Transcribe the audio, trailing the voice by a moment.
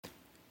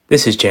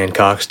This is Jan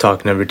Cox,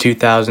 talk number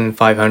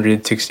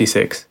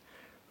 2566,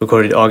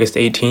 recorded August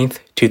 18th,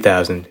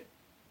 2000.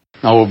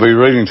 I will be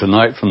reading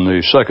tonight from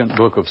the second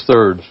book of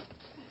Thirds.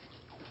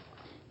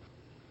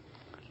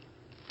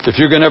 If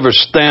you can ever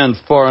stand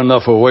far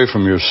enough away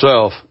from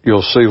yourself,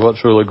 you'll see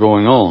what's really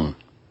going on.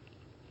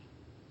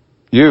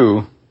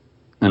 You,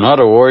 in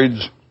other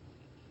words,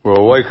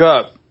 will wake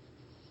up.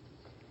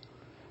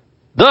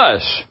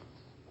 Thus,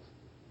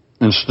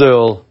 in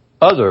still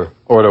other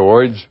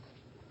words,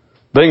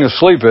 being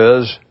asleep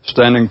is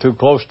standing too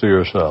close to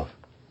yourself.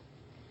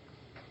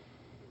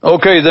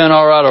 Okay, then,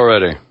 all right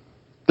already.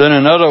 Then,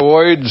 in other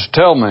words,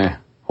 tell me,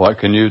 what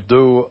can you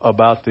do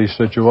about the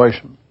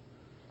situation?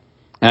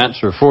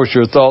 Answer, force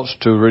your thoughts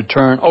to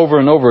return over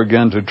and over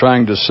again to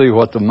trying to see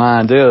what the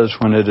mind is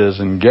when it is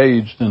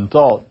engaged in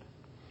thought.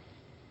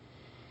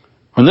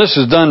 When this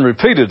is done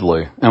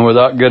repeatedly and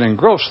without getting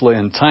grossly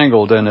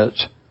entangled in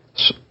its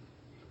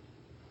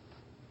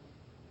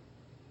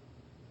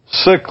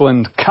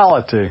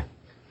cyclicality,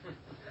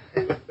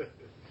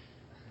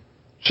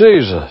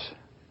 Jesus.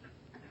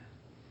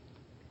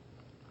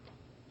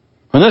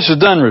 When this is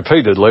done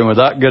repeatedly and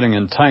without getting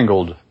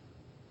entangled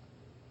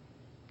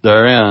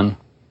therein,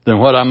 then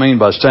what I mean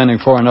by standing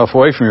far enough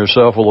away from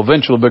yourself will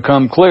eventually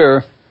become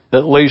clear,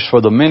 at least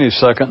for the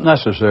millisecond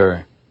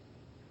necessary.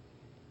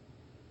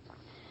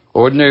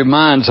 Ordinary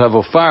minds have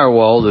a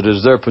firewall that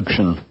is their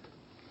protection.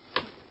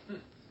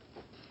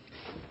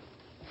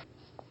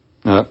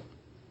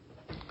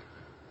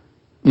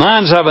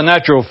 Minds have a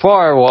natural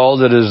firewall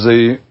that is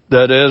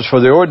for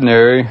the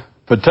ordinary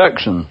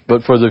protection,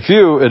 but for the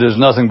few it is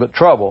nothing but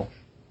trouble.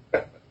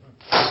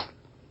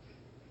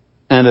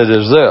 And it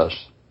is this,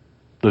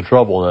 the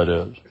trouble that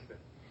is.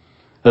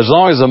 As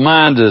long as the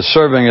mind is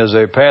serving as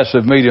a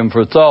passive medium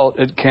for thought,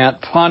 it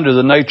can't ponder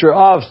the nature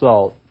of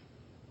thought.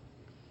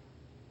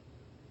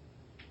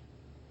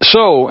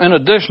 So, in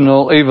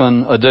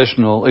even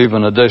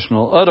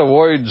additional, other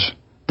words,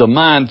 the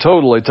mind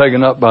totally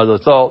taken up by the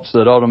thoughts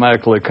that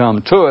automatically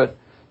come to it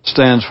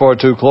stands far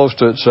too close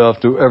to itself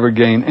to ever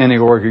gain any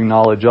working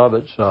knowledge of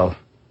itself.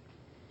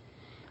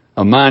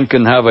 A mind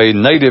can have a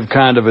native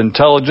kind of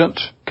intelligence,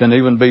 can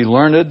even be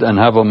learned and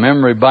have a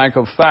memory bank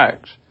of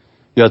facts.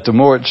 Yet the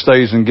more it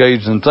stays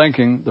engaged in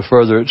thinking, the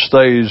further it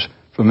stays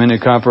from any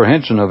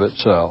comprehension of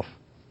itself.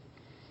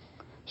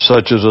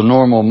 Such is a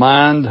normal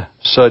mind,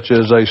 such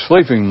is a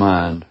sleeping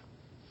mind.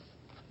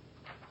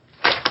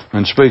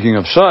 And speaking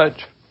of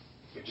such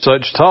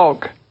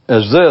talk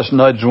as this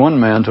nudged one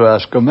man to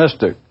ask a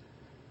mystic,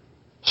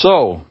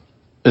 so,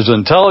 is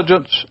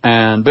intelligence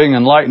and being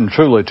enlightened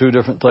truly two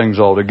different things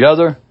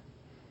altogether?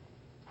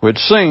 Which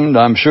seemed,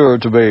 I'm sure,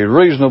 to be a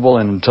reasonable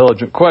and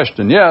intelligent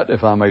question. Yet,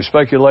 if I may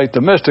speculate,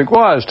 the mystic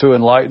was too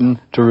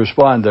enlightened to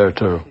respond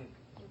thereto.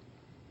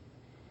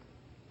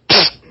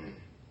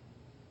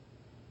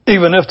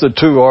 Even if the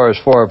two are as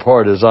far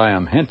apart as I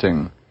am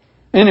hinting,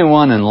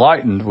 anyone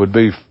enlightened would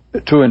be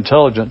too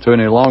intelligent to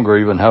any longer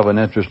even have an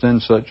interest in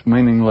such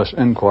meaningless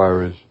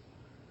inquiries.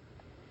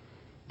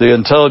 The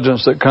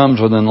intelligence that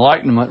comes with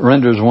enlightenment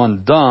renders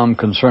one dumb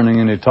concerning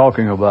any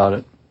talking about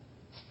it.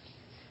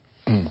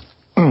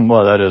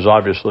 Well, that is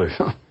obviously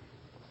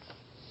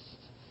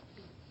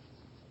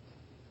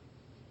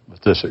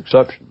with this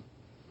exception.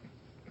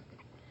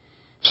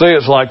 See,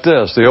 it's like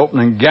this. The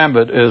opening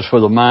gambit is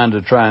for the mind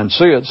to try and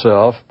see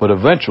itself, but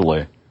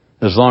eventually,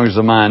 as long as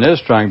the mind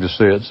is trying to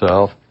see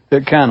itself,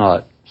 it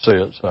cannot see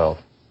itself.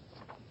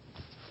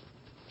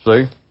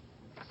 See?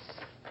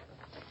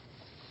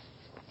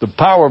 The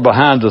power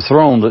behind the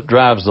throne that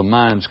drives the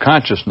mind's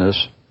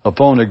consciousness,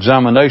 upon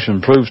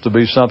examination, proves to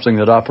be something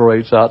that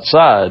operates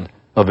outside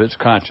of its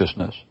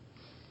consciousness.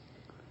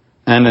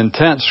 And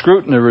intense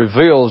scrutiny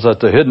reveals that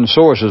the hidden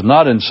source is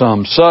not in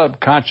some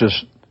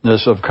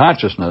subconsciousness of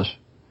consciousness,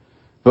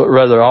 but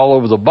rather all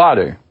over the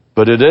body.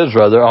 But it is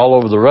rather all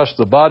over the rest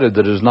of the body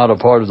that is not a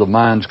part of the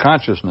mind's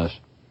consciousness.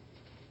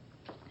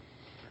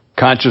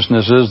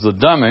 Consciousness is the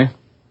dummy.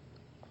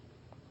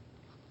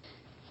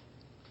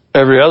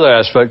 Every other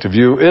aspect of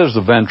you is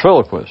the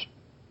ventriloquist.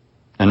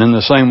 And in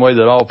the same way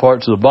that all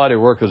parts of the body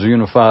work as a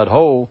unified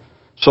whole,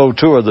 so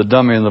too are the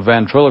dummy and the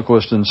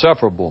ventriloquist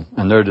inseparable,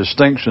 and their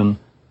distinction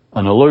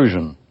an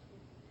illusion.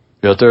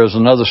 Yet there is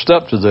another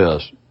step to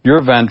this.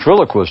 Your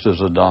ventriloquist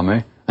is a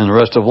dummy, and the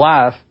rest of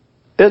life,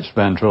 it's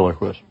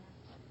ventriloquist.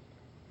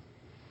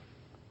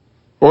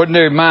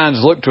 Ordinary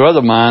minds look to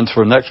other minds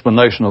for an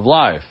explanation of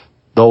life.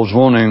 Those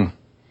wanting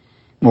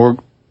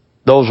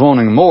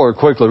more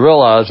quickly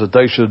realize that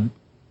they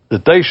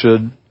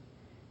should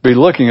be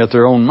looking at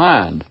their own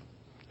mind.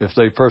 If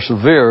they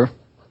persevere,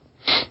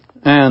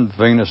 and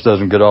Venus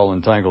doesn't get all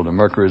entangled in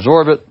Mercury's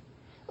orbit,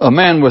 a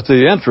man with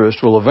the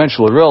interest will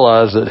eventually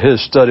realize that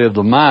his study of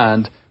the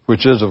mind,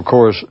 which is, of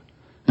course,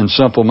 in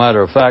simple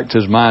matter of fact,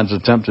 his mind's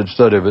attempted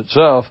study of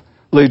itself,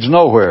 leads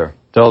nowhere,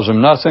 tells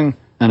him nothing,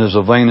 and is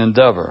a vain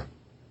endeavor.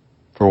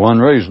 For one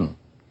reason.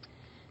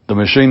 The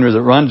machinery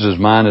that runs his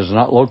mind is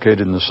not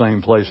located in the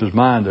same place his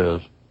mind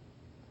is.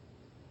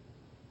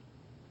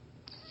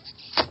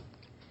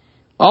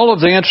 All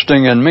of the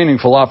interesting and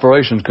meaningful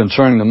operations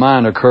concerning the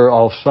mind occur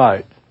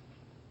off-site,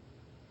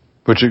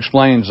 which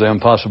explains the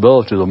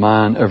impossibility of the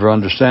mind ever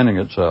understanding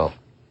itself.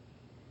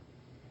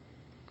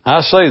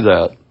 I say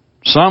that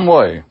some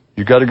way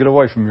you got to get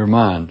away from your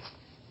mind.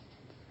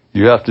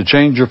 You have to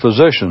change your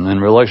position in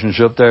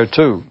relationship there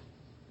too.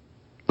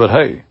 But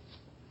hey,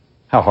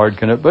 how hard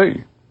can it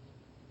be?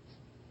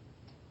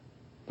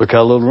 Look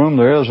how little room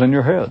there is in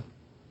your head.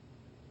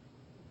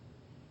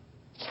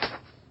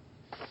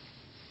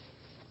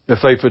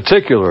 If a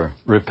particular,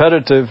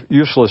 repetitive,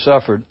 useless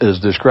effort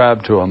is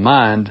described to a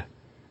mind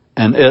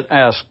and it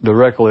asks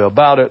directly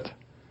about it,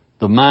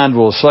 the mind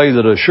will say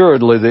that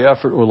assuredly the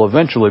effort will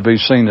eventually be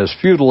seen as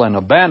futile and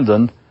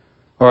abandoned,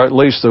 or at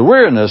least the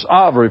weariness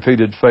of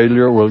repeated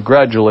failure will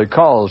gradually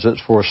cause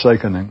its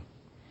forsakening.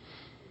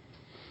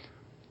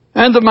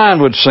 And the mind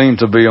would seem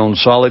to be on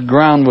solid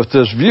ground with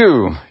this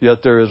view, yet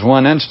there is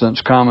one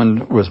instance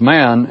common with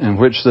man in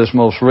which this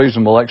most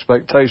reasonable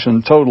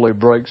expectation totally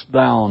breaks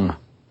down.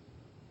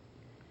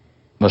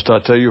 Must I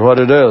tell you what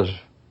it is?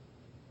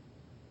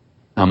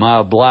 Am I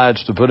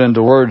obliged to put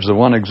into words the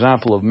one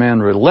example of men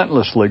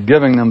relentlessly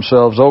giving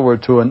themselves over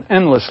to an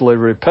endlessly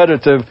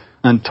repetitive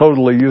and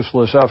totally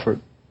useless effort?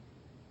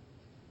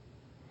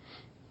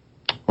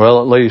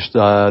 Well, at least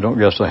I don't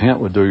guess a hint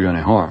would do you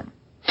any harm.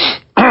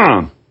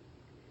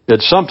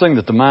 It's something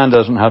that the mind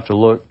doesn't have to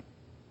look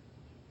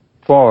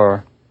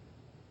far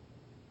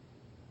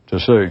to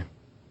see.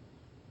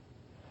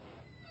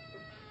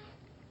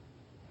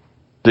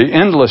 The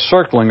endless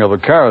circling of a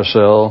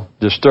carousel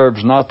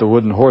disturbs not the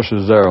wooden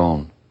horses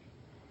thereon.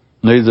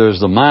 Neither is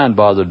the mind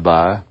bothered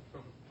by,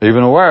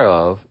 even aware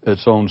of,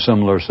 its own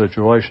similar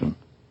situation.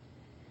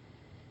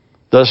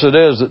 Thus it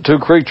is that two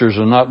creatures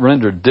are not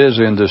rendered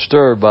dizzy and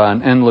disturbed by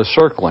an endless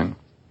circling,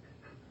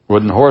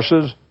 wooden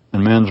horses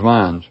and men's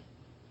minds.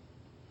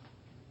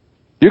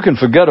 You can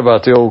forget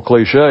about the old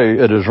cliche,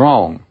 it is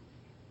wrong.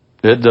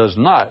 It does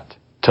not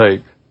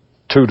take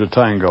two to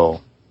tango.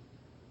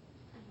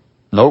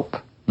 Nope.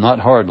 Not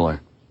hardly.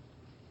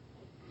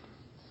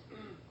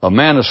 A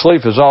man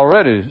asleep is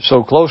already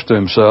so close to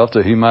himself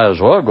that he might as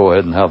well go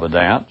ahead and have a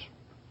dance.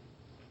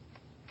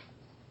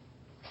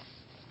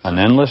 An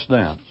endless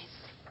dance.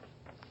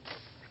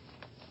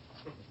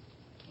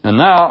 And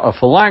now a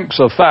phalanx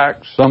of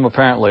facts, some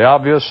apparently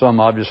obvious, some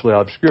obviously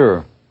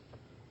obscure.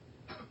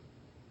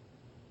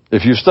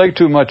 If you stay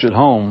too much at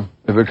home,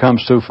 it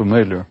becomes too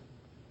familiar.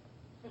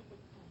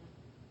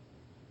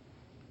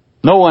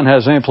 No one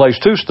has any place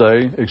to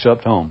stay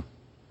except home.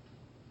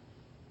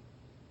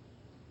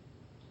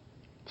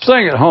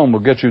 Staying at home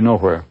will get you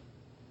nowhere.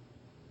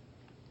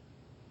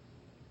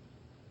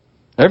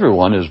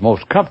 Everyone is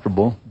most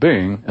comfortable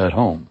being at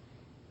home.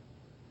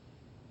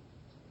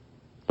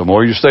 The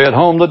more you stay at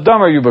home, the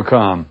dumber you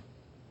become.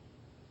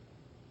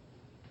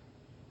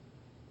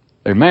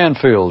 A man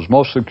feels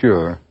most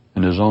secure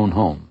in his own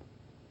home.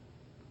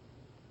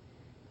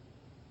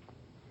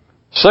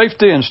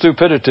 Safety and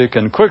stupidity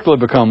can quickly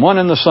become one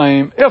and the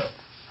same if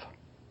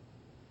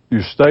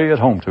you stay at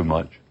home too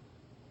much.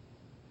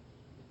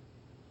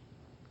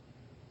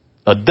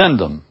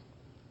 Addendum.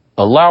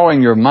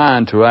 Allowing your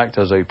mind to act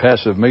as a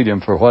passive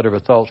medium for whatever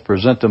thoughts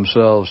present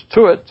themselves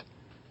to it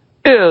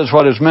is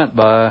what is meant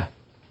by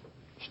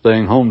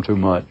staying home too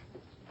much.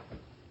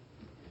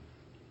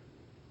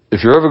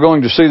 If you're ever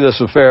going to see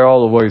this affair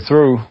all the way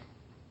through,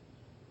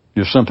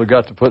 you've simply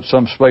got to put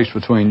some space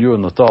between you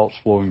and the thoughts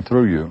flowing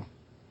through you.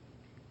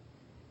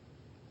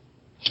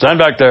 Stand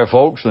back there,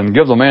 folks, and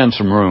give the man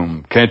some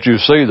room. Can't you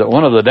see that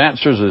one of the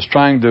dancers is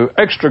trying to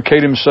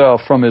extricate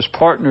himself from his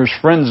partner's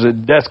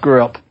frenzied death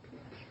grip?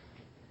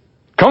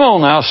 Come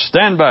on now,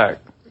 stand back.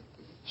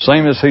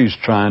 Same as he's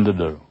trying to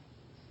do.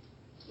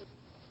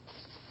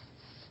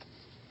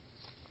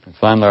 And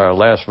finally, our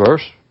last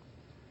verse.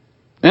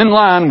 In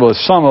line with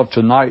some of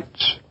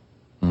tonight's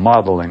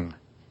modeling.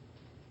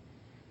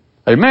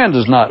 A man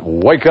does not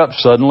wake up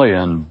suddenly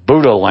in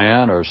Buddha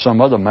land or some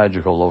other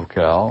magical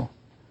locale.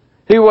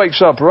 He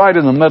wakes up right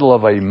in the middle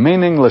of a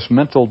meaningless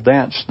mental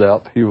dance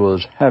step he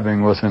was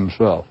having with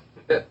himself.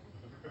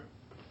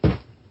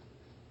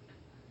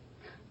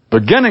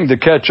 Beginning to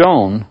catch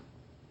on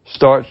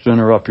starts to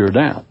interrupt your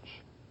dance.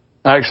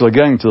 Actually,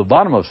 getting to the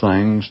bottom of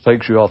things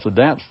takes you off the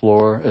dance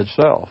floor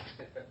itself.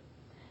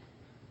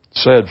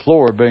 Said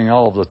floor being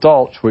all of the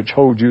thoughts which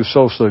hold you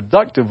so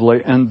seductively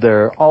in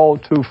their all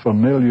too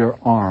familiar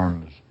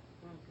arms.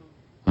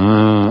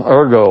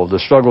 Ergo, the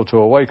struggle to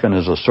awaken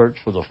is a search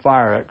for the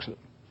fire exit.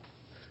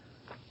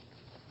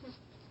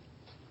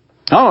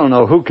 I don't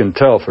know who can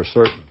tell for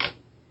certain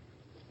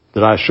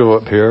that I show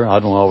up here.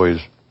 I don't always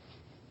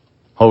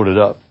hold it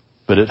up,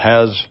 but it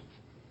has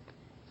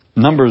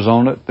numbers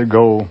on it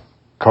that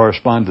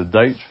correspond to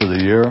dates for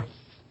the year.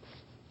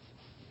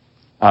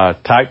 I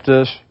typed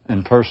this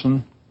in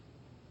person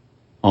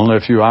only a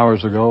few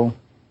hours ago,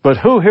 but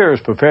who here is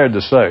prepared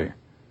to say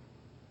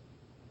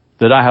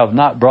that I have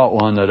not brought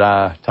one that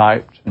I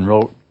typed and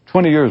wrote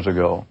 20 years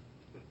ago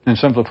and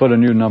simply put a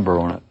new number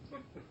on it?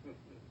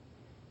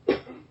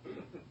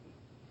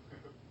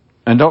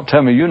 And don't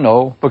tell me you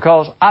know,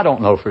 because I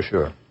don't know for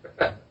sure.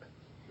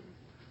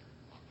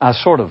 I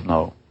sort of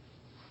know.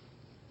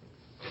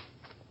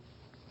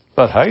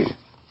 But hey,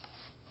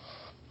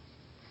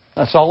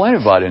 that's all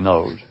anybody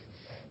knows.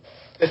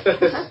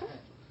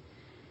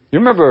 You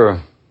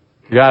remember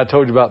the guy I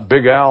told you about,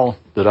 Big Al,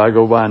 that I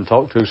go by and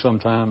talk to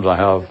sometimes? I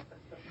have.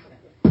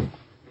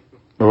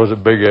 Or was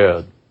it Big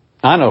Ed?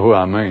 I know who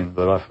I mean,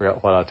 but I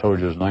forgot what I told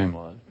you his name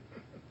was.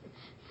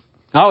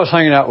 I was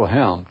hanging out with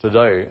him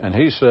today, and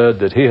he said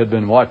that he had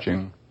been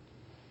watching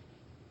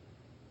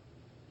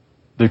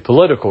the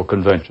political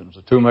conventions,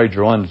 the two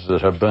major ones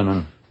that have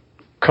been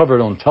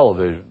covered on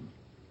television,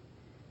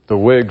 the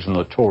Whigs and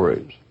the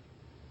Tories,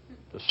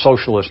 the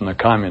socialists and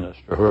the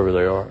communists, or whoever they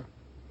are.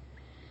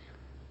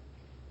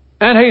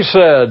 And he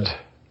said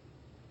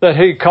that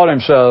he caught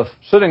himself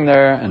sitting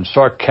there and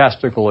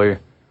sarcastically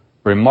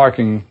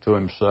remarking to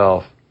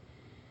himself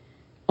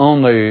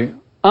on the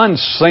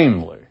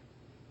unseemly,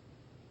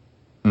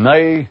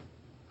 nay,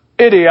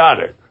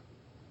 idiotic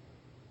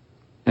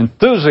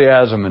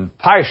enthusiasm and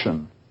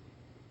passion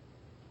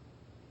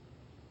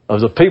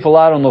of the people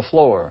out on the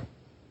floor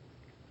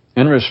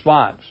in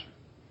response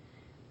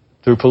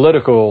to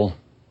political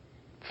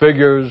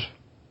figures,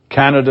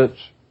 candidates,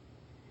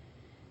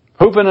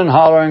 hooping and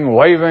hollering,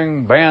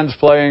 waving, bands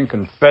playing,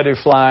 confetti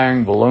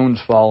flying,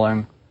 balloons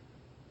falling.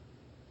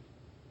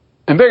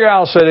 And Big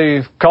Al said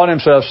he caught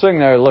himself sitting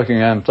there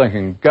looking at him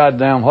thinking, God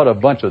damn, what a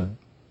bunch of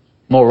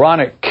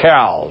moronic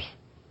cows.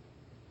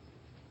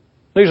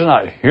 These are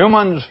not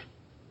humans.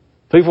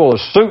 People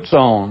with suits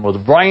on,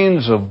 with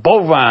brains of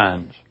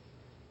bovines.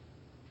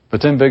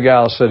 But then Big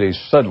Al said he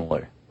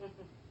suddenly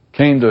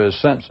came to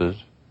his senses,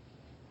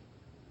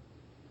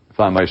 if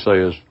I may say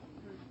as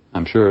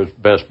I'm sure as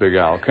best Big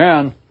Al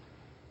can,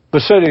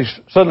 but said he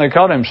suddenly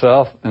caught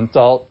himself and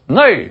thought,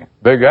 nay,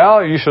 Big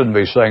Al, you shouldn't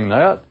be saying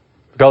that.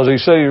 Because he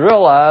said he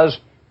realized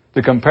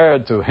that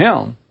compared to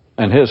him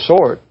and his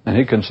sort, and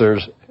he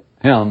considers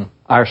him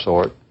our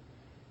sort,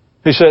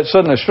 he said it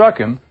suddenly struck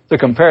him that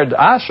compared to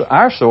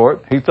our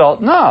sort, he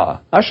thought,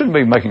 nah, I shouldn't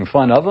be making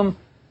fun of them.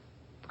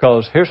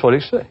 Because here's what he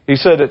said. He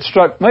said, it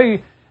struck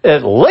me,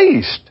 at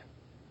least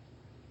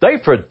they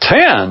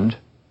pretend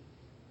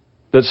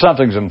that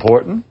something's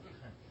important.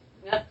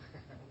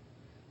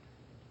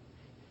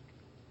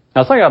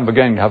 I think I'm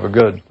beginning to have a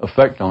good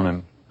effect on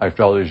him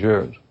after all these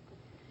years.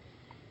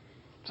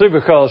 See,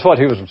 because what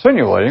he was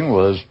insinuating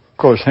was, of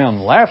course, him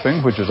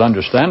laughing, which is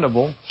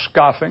understandable,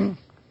 scoffing,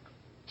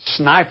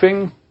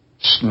 sniping,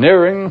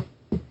 sneering,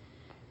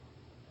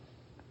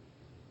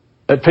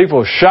 at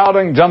people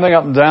shouting, jumping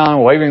up and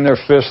down, waving their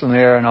fists in the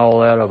air and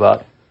all that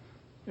about,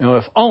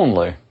 if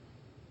only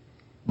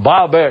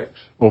Bob X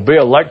will be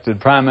elected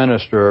prime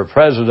minister or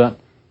president,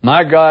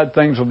 my God,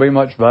 things will be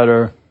much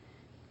better.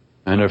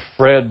 And if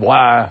Fred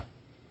Y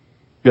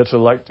gets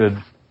elected,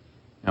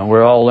 and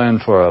we're all in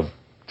for a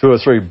 2 or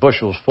 3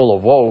 bushels full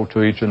of woe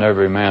to each and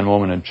every man,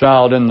 woman, and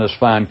child in this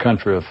fine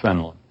country of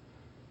Finland.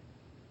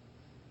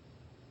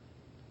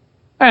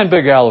 And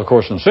Big Al, of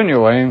course,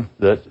 insinuating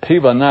that he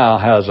by now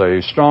has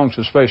a strong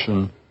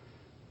suspicion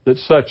that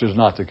such is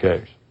not the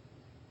case.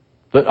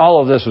 That all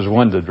of this is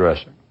window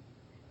dressing.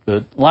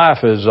 That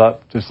life is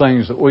up to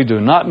things that we do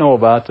not know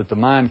about, that the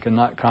mind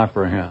cannot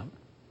comprehend.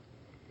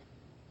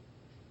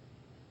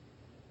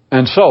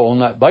 And so, on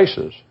that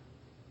basis,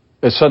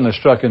 it suddenly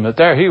struck him that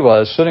there he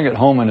was, sitting at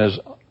home in his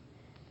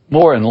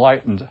more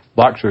enlightened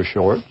boxer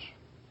shorts,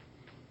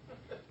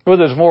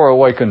 with his more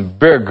awakened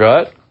beer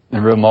gut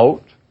and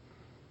remote,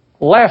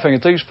 laughing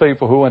at these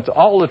people who went to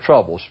all the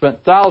trouble,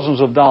 spent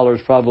thousands of dollars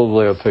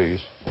probably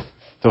apiece,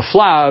 to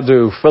fly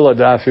to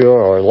Philadelphia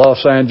or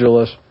Los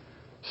Angeles,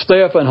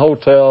 stay up in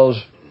hotels,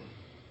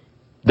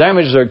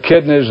 damage their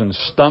kidneys and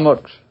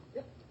stomachs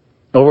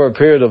over a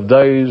period of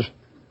days,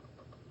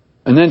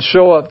 and then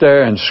show up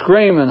there and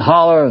scream and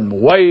holler and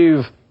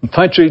wave and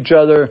punch each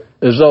other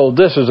as though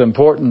this is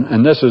important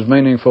and this is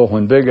meaningful,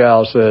 when Big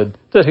Al said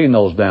that he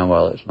knows damn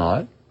well it's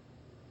not.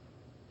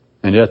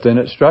 And yet then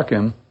it struck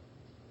him,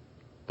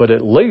 but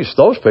at least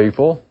those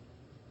people,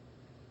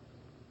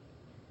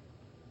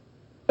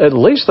 at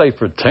least they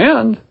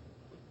pretend.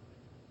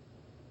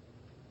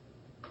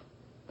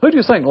 Who do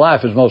you think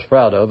life is most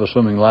proud of,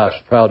 assuming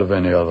life's proud of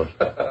any of us?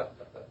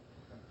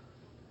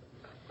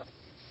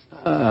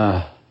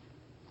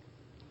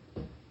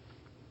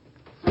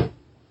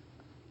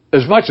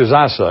 As much as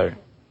I say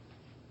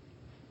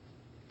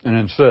and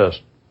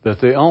insist that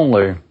the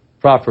only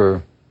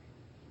proper,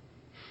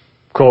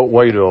 quote,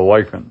 way to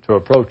awaken, to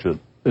approach it,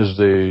 is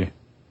the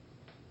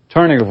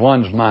turning of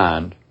one's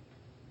mind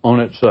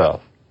on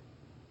itself,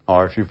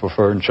 or if you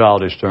prefer in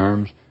childish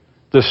terms,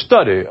 the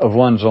study of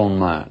one's own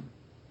mind.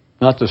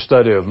 Not the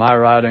study of my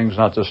writings,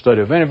 not the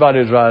study of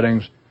anybody's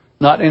writings,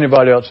 not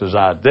anybody else's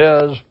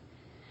ideas,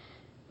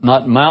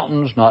 not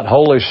mountains, not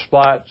holy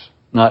spots,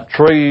 not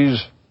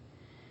trees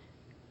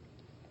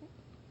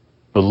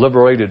with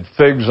liberated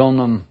figs on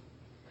them,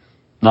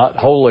 not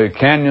holy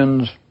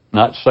canyons,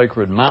 not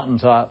sacred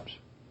mountaintops.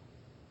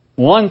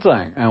 One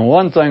thing, and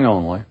one thing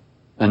only,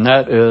 and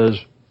that is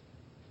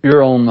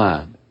your own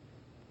mind.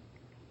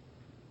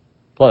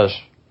 Plus,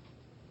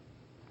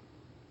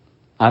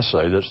 I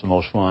say that's the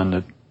most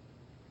fun,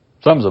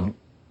 some of the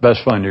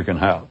best fun you can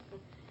have.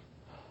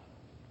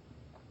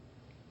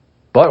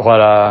 But what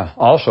I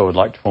also would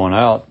like to point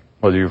out,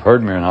 whether you've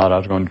heard me or not, I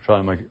was going to try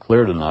to make it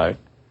clear tonight.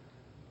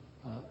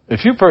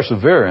 If you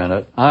persevere in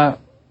it,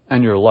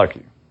 and you're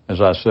lucky,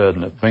 as I said,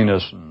 that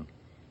Venus and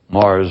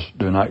Mars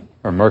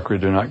or Mercury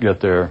do not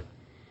get their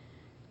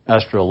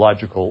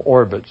astrological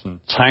orbits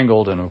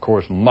entangled and, of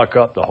course, muck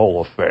up the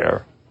whole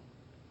affair.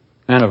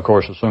 And, of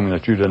course, assuming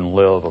that you didn't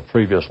live a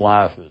previous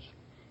life as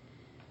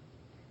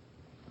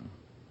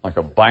like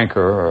a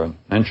banker or an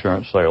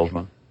insurance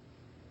salesman.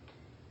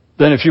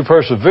 Then if you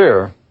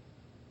persevere,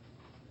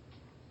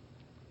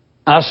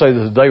 I say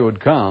that the day would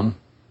come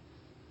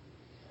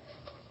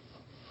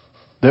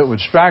that would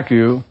strike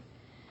you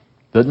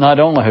that not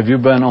only have you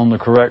been on the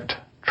correct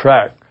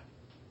track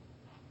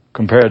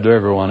compared to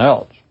everyone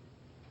else,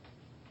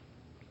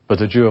 but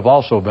that you have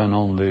also been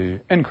on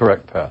the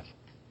incorrect path.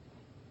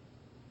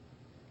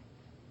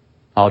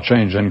 I'll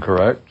change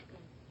incorrect,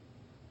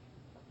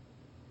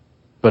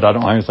 but I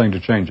don't have anything to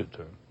change it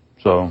to.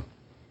 So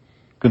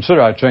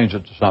consider I changed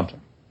it to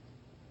something.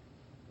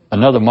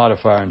 Another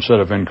modifier instead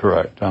of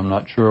incorrect. I'm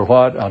not sure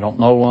what. I don't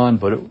know one,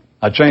 but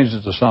I changed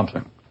it to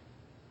something.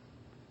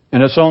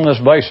 And it's on this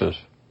basis.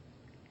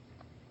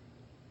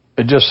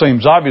 It just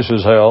seems obvious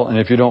as hell, and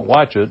if you don't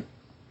watch it,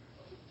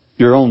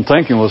 your own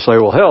thinking will say,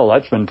 well, hell,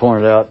 that's been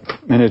pointed out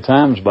many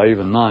times by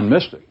even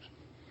non-mystics.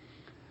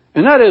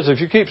 And that is, if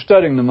you keep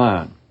studying the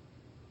mind,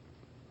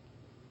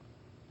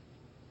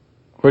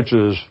 which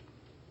is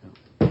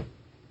an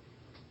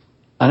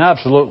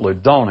absolutely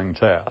daunting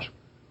task.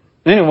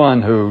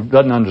 Anyone who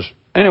doesn't understand,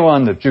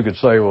 anyone that you could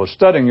say, well,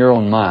 studying your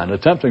own mind,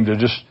 attempting to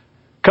just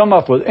come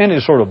up with any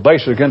sort of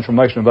basic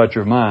information about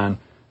your mind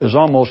is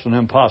almost an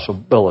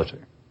impossibility.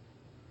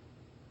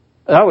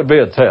 That would be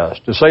a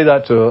test. To say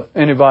that to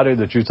anybody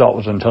that you thought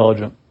was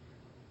intelligent.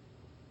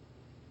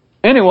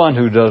 Anyone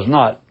who does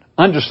not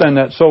understand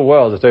that so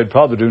well that they'd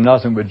probably do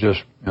nothing but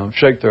just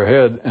shake their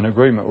head in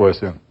agreement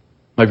with you.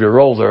 Maybe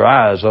roll their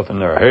eyes up in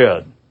their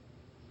head,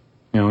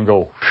 and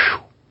go, whew.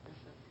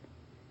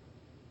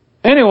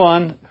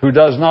 Anyone who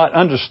does not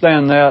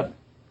understand that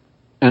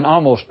in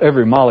almost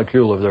every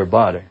molecule of their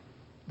body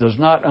does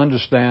not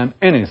understand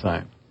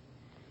anything.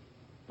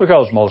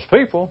 Because most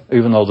people,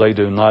 even though they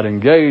do not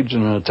engage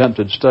in an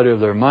attempted study of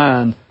their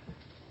mind,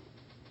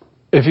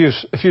 if you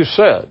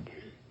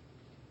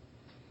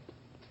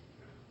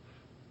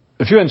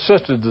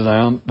insisted to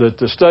them that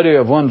the study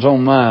of one's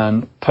own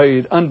mind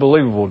paid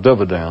unbelievable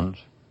dividends,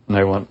 and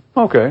they went,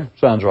 okay,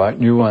 sounds right,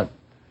 and you went,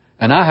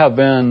 and I have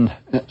been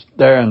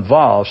there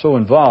so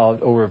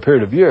involved over a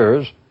period of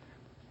years,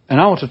 and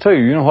I want to tell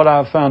you, you know what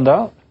I found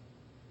out?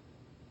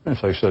 And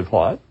so they said,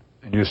 what?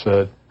 And you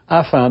said,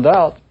 I found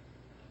out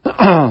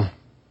that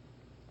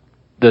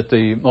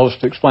the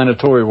most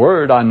explanatory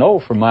word I know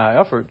from my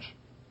efforts,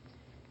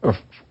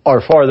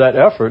 or for that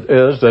effort,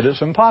 is that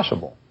it's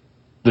impossible,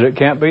 that it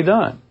can't be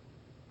done.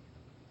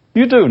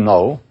 You do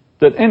know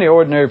that any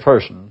ordinary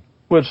person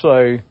would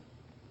say,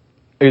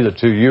 either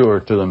to you or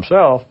to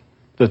themselves,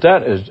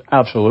 that is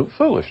absolute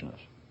foolishness.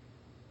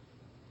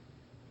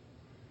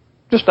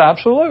 Just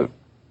absolute.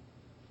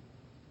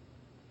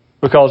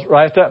 Because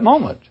right at that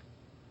moment,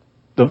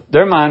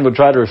 their mind would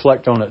try to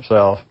reflect on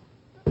itself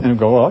and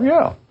go, well,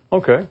 yeah,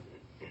 okay.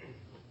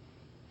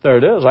 There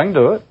it is, I can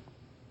do it.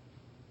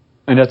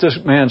 And yet this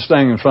man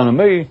standing in front of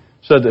me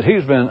said that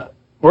he's been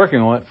working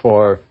on it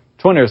for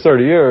 20 or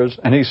 30 years,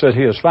 and he said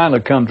he has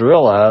finally come to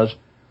realize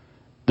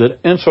that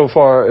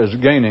insofar as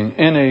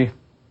gaining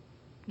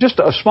just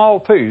a small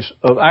piece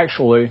of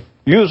actually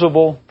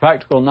usable,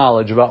 practical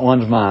knowledge about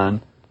one's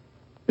mind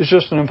is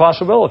just an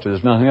impossibility.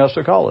 There's nothing else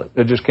to call it.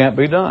 It just can't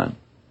be done.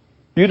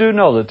 You do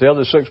know that the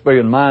other 6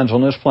 billion minds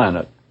on this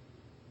planet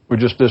would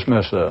just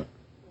dismiss that.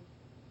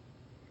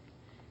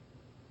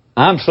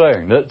 I'm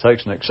saying that it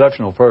takes an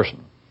exceptional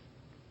person,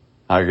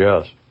 I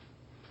guess,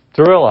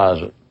 to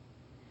realize it.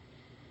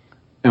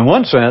 In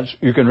one sense,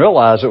 you can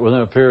realize it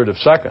within a period of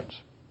seconds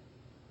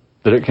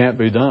that it can't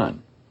be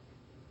done.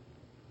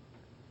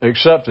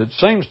 Except it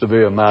seems to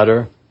be a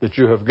matter that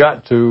you have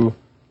got to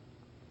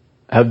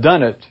have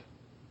done it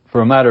for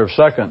a matter of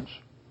seconds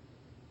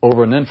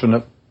over an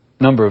infinite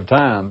number of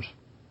times,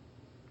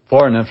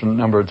 for an infinite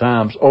number of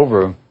times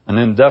over an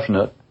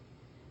indefinite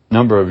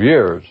number of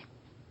years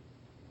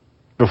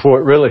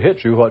before it really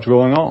hits you what's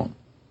going on.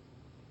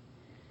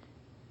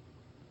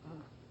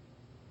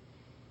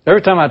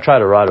 Every time I try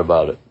to write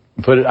about it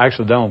and put it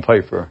actually down on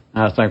paper,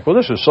 and I think, well,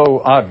 this is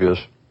so obvious.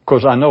 Of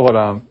course, I know what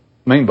I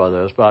mean by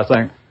this, but I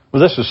think,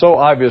 well, this is so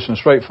obvious and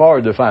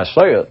straightforward that if I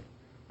say it,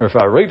 or if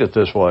I read it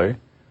this way,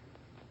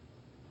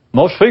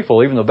 most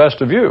people, even the best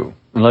of you,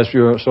 unless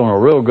you're on a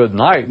real good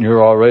night and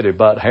you're already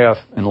about half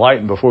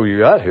enlightened before you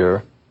got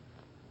here,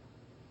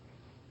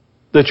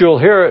 that you'll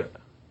hear it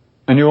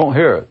and you won't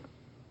hear it.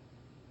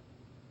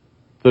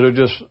 That it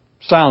just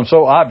sounds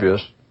so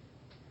obvious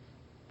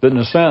that in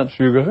a sense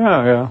you go,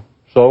 yeah,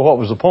 so what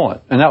was the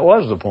point? And that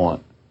was the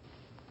point.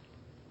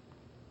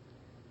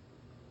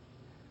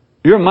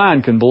 Your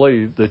mind can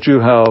believe that you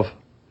have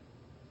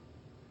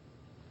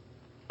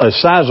a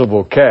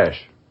sizable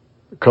cache,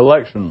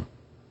 collection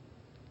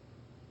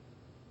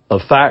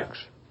of facts,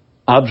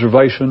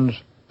 observations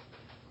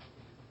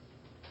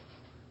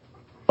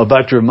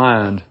about your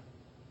mind,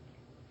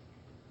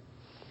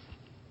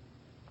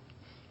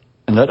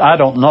 and that I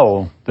don't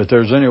know that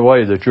there's any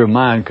way that your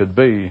mind could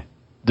be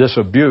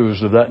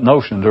disabused of that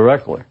notion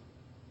directly.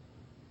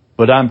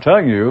 But I'm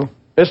telling you,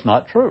 it's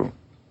not true.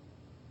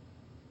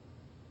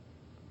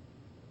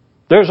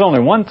 There's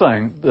only one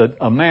thing that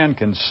a man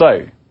can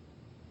say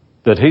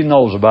that he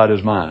knows about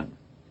his mind,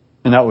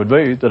 and that would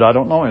be that I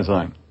don't know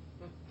anything.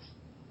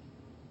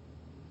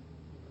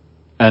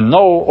 And no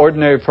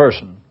ordinary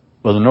person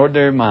with an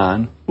ordinary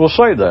mind will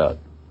say that.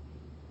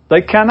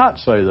 They cannot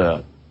say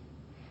that.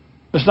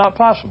 It's not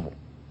possible.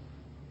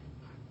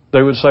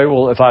 They would say,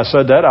 well, if I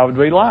said that, I would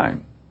be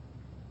lying.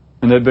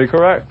 And they'd be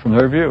correct from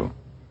their view.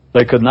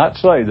 They could not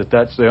say that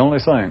that's the only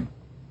thing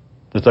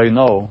that they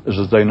know is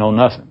that they know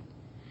nothing.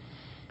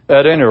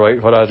 At any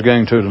rate, what I was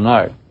getting to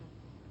tonight,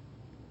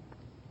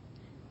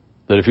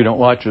 that if you don't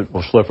watch it,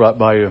 will slip right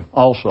by you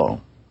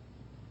also.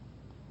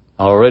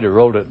 I already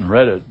wrote it and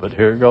read it, but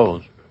here it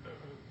goes.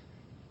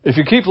 If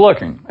you keep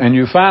looking and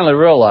you finally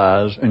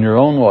realize in your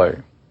own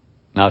way,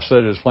 and I've said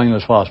it as plain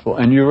as possible,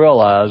 and you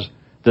realize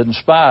that in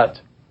spite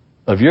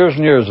of years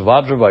and years of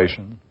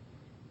observation,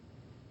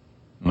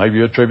 maybe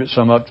you attribute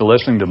some up to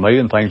listening to me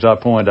and things I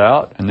point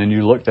out, and then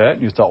you looked at it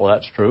and you thought, well,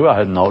 that's true, I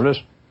hadn't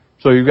noticed.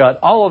 So you've got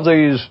all of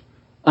these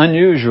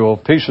unusual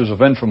pieces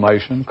of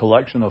information,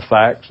 collection of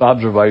facts,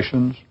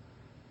 observations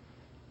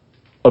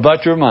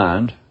about your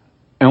mind,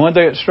 and when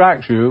it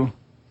strikes you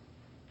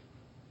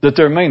that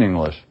they're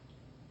meaningless,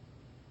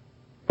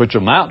 which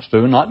amounts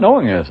to not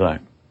knowing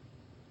anything.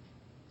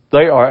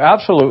 They are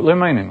absolutely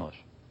meaningless.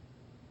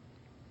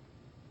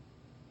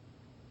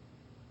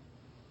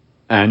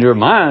 And your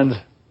mind,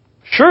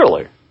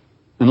 surely,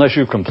 unless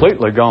you've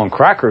completely gone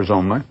crackers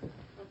on me,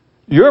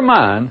 your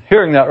mind,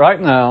 hearing that right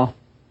now,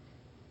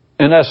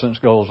 in essence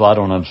goes, I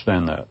don't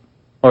understand that.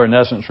 Or in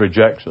essence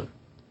rejects it.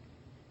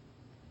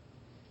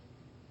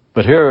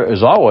 But here,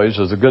 as always,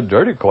 is a good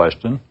dirty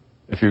question,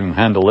 if you can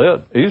handle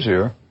it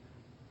easier.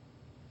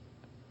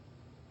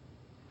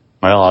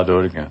 Well, I'll do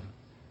it again.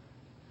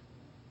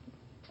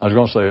 I was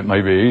going to say it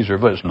may be easier,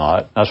 but it's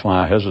not. That's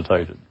why I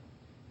hesitated.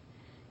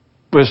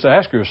 But it's to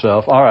ask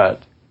yourself, all right,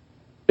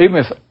 even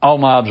if all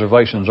my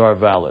observations are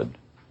valid,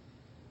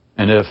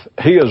 and if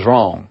he is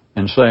wrong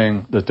in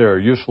saying that they're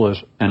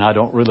useless and I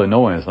don't really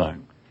know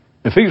anything,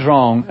 if he's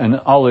wrong and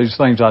all these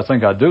things I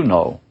think I do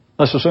know,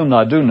 let's assume that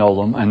I do know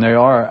them and they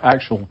are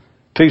actual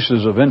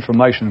pieces of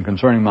information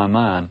concerning my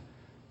mind,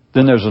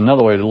 then there's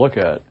another way to look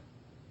at it,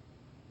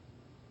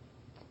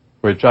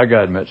 which I got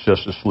to admit is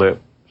just as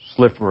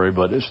slippery,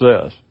 but it's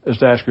this, is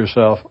to ask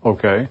yourself,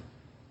 okay,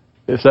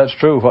 if that's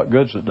true, what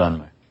good's it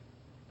done me?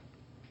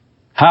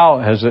 How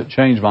has it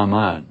changed my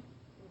mind?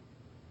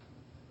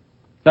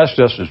 That's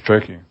just as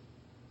tricky.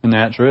 And the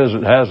answer is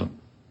it hasn't.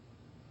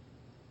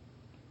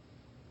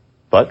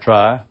 But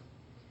try,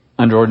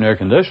 under ordinary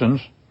conditions,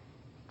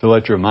 to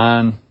let your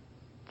mind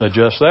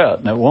digest that,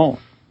 and it won't.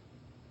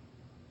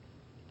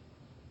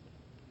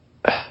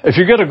 If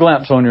you get a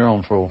glimpse on your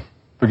own,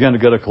 begin to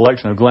get a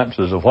collection of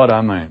glimpses of what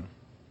I mean,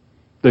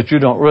 that you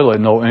don't really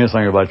know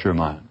anything about your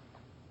mind.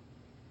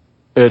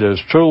 It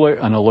is truly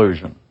an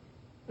illusion.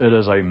 It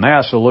is a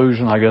mass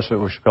illusion. I guess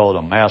we should call it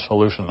a mass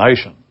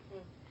hallucination.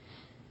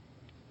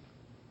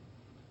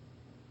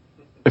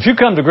 If you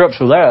come to grips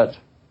with that,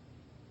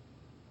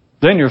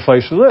 then you're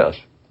faced with this.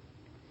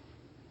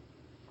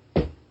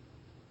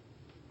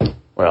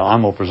 Well,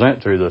 I'm going to present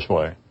it to you this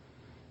way.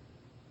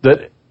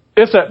 That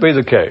if that be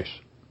the case,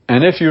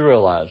 and if you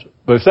realize it,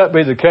 but if that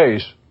be the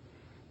case,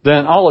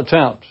 then all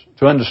attempts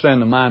to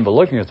understand the mind by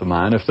looking at the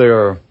mind, if they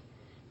are,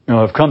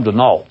 have come to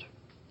naught,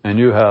 and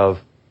you have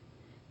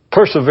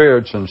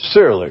persevered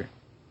sincerely,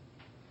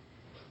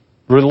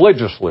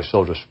 religiously,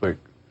 so to speak,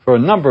 for a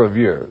number of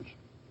years,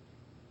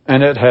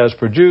 and it has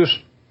produced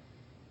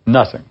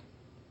nothing.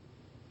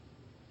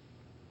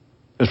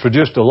 It's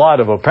produced a lot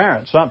of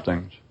apparent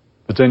somethings,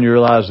 but then you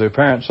realize the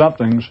apparent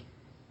somethings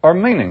are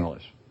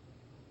meaningless.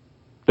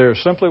 They are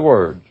simply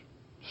words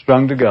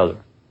strung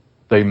together.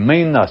 They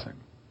mean nothing.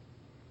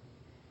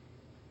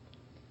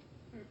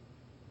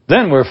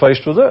 Then we're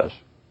faced with this.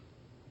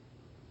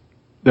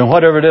 Then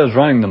whatever it is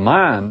running the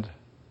mind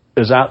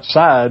is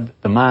outside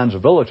the mind's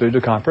ability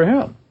to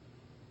comprehend.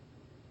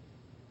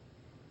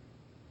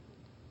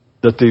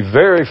 That the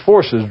very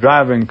forces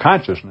driving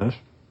consciousness,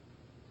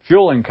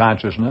 fueling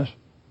consciousness,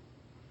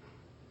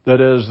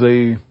 that is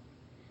the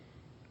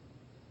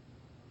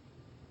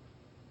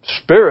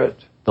spirit,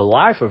 the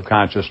life of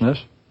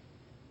consciousness,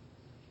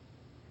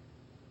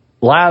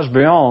 lies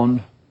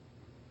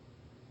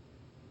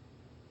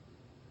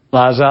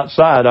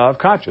outside of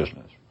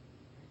consciousness.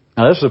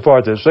 Now, this is the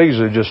part that's easy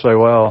to just say,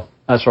 well,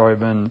 that's already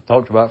been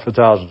talked about for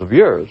thousands of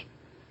years.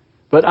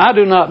 But I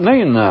do not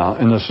mean now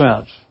in the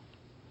sense,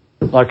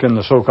 like in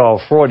the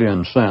so-called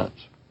Freudian sense,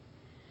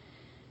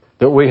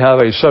 that we have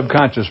a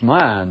subconscious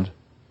mind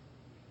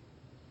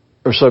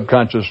or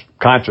subconscious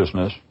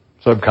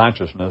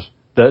subconsciousness,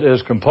 that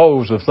is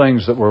composed of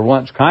things that were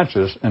once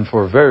conscious, and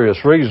for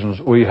various reasons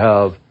we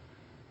have,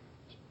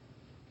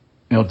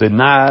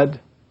 denied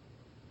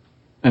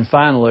and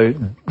finally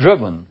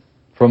driven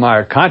from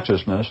our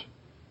consciousness,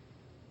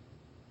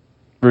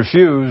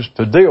 refused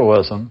to deal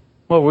with them.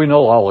 Well, we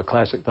know all the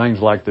classic things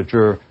like that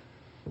your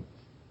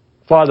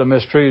father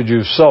mistreated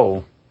you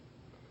so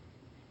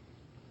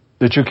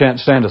that you can't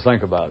stand to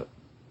think about it,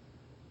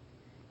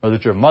 or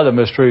that your mother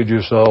mistreated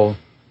you so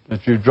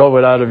that you drove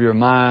it out of your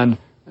mind,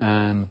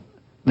 and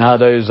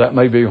nowadays that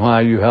may be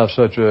why you have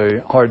such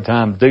a hard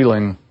time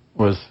dealing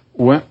with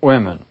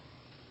women.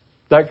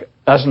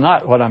 That's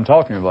not what I'm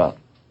talking about,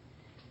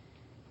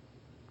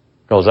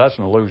 because that's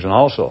an illusion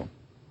also.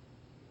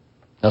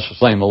 That's the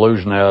same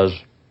illusion as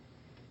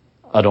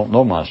I don't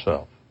know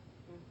myself.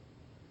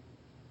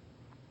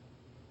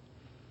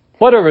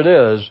 Whatever it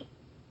is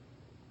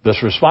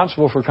that's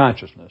responsible for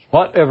consciousness,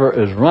 whatever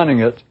is running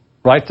it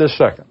right this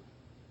second,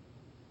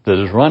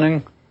 that is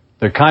running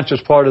the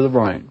conscious part of the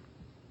brain,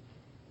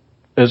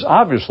 is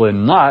obviously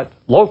not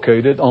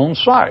located on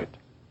site.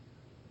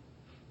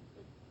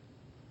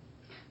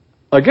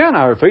 Again,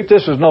 I repeat,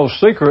 this is no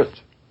secret,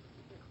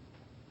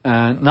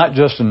 and not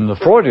just in the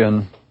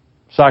Freudian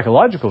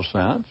psychological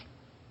sense,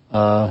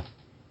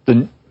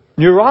 the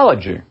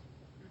neurology.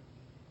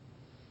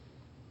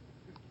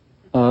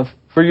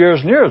 For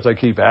years and years, they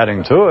keep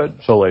adding to it,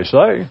 so they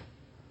say.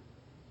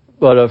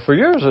 But for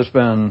years, it's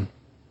been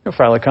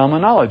fairly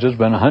common knowledge. It's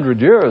been 100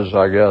 years,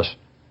 I guess,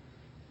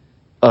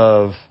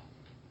 of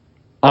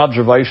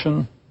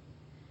observation,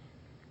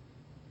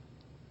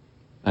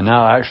 and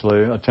now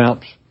actually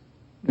attempts,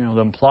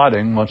 them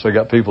plotting once they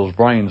got people's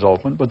brains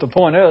open. But the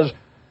point is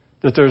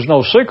that there's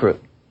no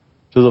secret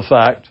to the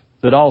fact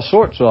that all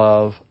sorts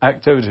of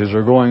activities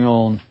are going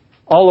on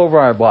all over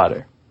our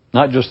body,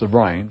 not just the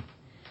brain.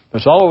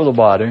 It's all over the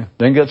body,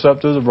 then gets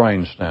up to the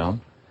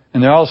brainstem,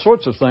 and there are all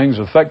sorts of things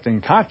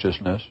affecting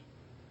consciousness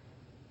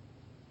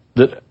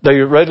that they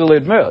readily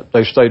admit.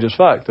 They state as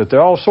fact that there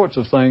are all sorts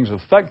of things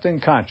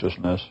affecting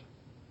consciousness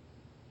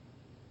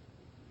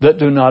that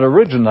do not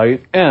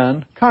originate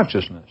in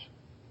consciousness.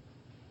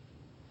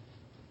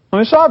 I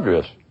mean, it's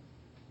obvious.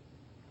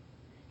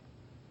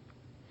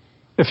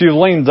 If you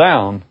lean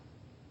down,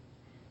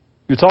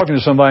 you're talking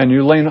to somebody and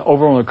you lean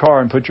over on the car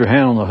and put your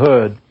hand on the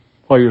hood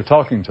while you're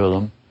talking to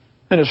them,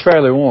 and it's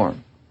fairly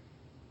warm.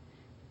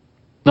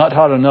 Not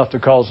hot enough to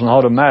cause an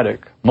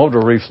automatic motor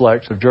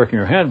reflex of jerking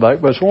your hand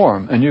back, but it's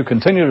warm, and you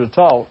continue to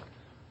talk.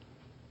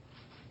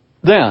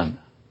 Then,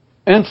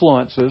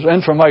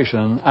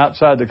 information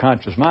outside the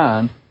conscious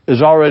mind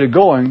is already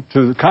going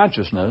to the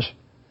consciousness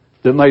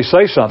that may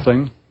say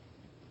something,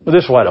 well,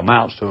 this is what it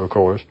amounts to, of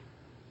course,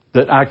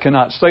 that I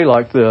cannot stay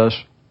like this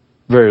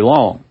very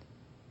long.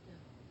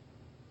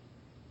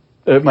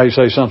 It may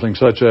say something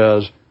such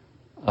as,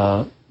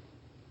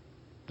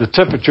 the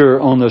temperature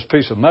on this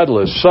piece of metal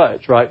is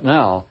such right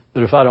now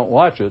that if I don't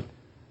watch it,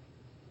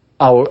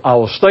 I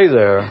will stay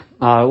there,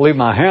 I'll leave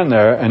my hand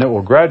there, and it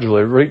will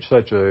gradually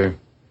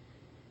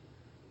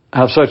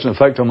have such an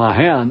effect on my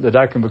hand that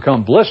I can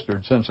become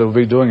blistered, since it will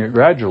be doing it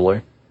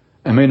gradually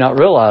and may not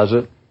realize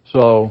it.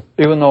 So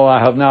even though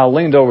I have now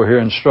leaned over here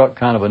and struck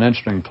kind of an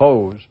interesting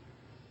pose,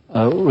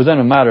 within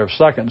a matter of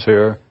seconds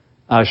here,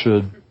 I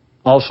should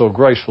also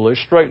gracefully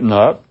straighten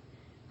up,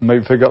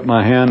 maybe pick up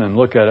my hand and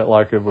look at it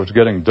like it was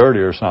getting dirty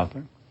or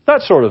something.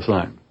 That sort of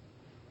thing.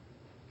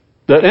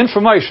 That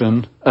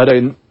information at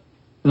a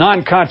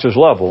non-conscious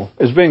level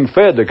is being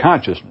fed to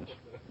consciousness.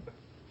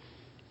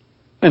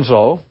 And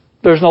so,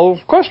 there's no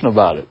question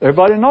about it.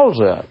 Everybody knows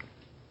that.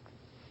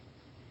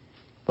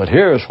 But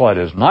here's what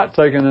is not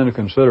taken into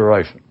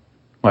consideration.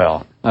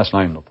 Well, that's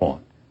not even the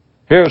point.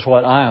 Here's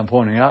what I am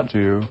pointing out to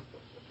you,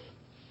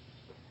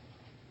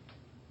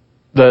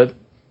 that,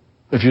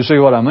 if you see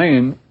what I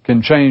mean,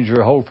 can change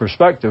your whole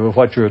perspective of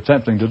what you're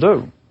attempting to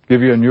do,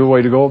 give you a new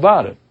way to go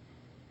about it.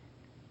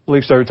 At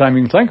least every time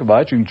you can think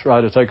about it, you can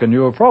try to take a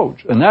new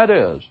approach. And that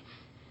is,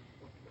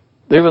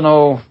 even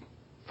though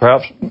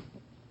perhaps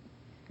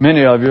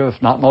many of you,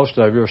 if not most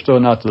of you, are still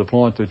not to the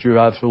point that you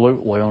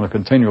absolutely, on a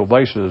continual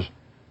basis,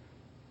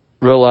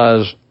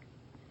 realize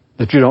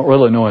that you don't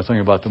really know anything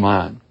about the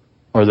mind,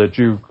 or that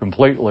you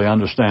completely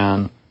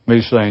understand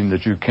me saying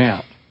that you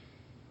can't.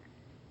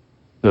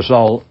 That's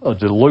all a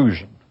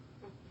delusion.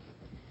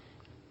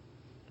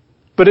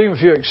 But even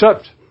if you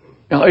accept,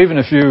 even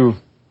if you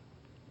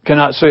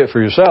cannot see it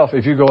for yourself,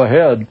 if you go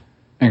ahead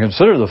and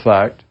consider the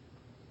fact,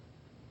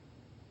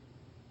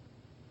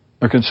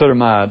 or consider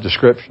my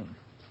description,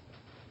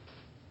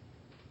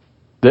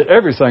 that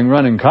everything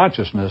running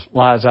consciousness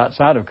lies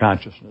outside of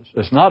consciousness.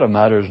 It's not a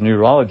matter, as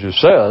neurologist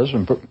says,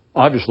 and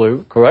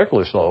obviously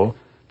correctly so,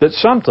 that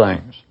some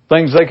things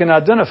they can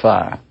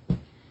identify,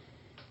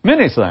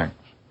 many things,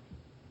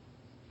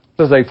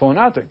 as they point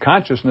out that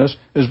consciousness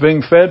is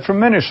being fed from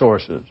many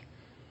sources.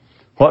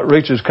 What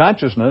reaches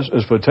consciousness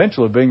is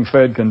potentially being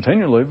fed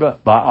continually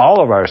by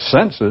all of our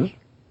senses.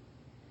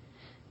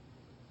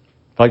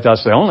 In fact,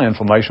 that's the only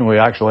information we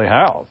actually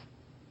have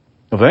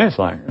of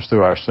anything, is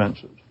through our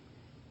senses.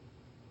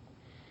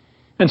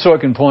 And so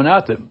it can point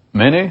out that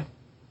many,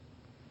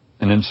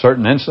 and in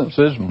certain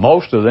instances,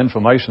 most of the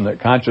information that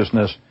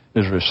consciousness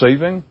is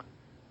receiving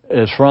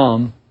is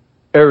from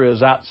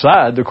areas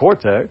outside the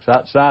cortex,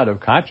 outside of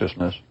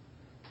consciousness.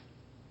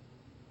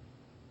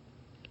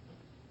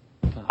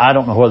 I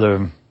don't know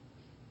whether,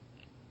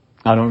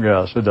 I don't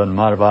guess, it doesn't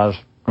matter if I was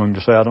going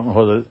to say, I don't know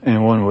whether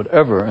anyone would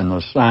ever in the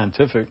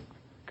scientific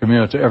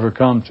community ever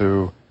come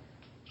to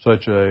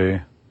such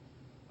a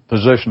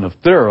position of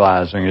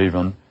theorizing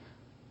even,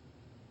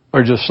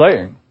 or just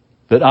saying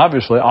that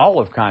obviously all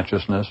of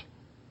consciousness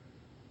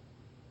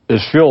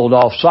is fueled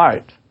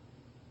off-site.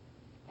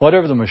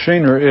 Whatever the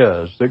machinery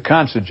is that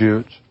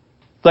constitutes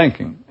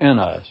thinking in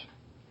us,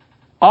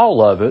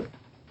 all of it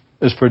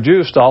is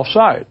produced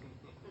off-site.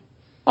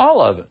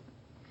 All of it.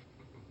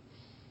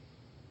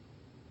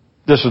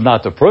 This is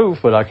not the proof,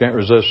 but I can't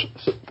resist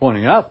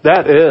pointing out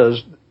that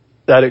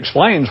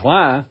explains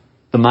why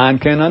the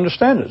mind can't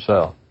understand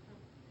itself.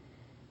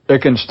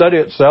 It can study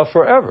itself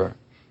forever.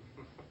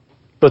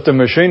 But the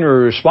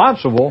machinery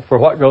responsible for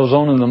what goes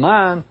on in the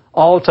mind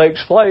all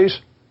takes place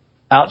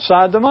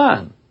outside the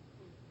mind.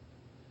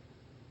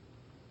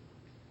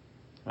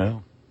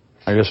 Well,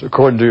 I guess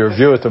according to your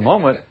view at the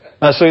moment,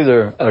 that's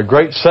either a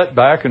great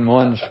setback in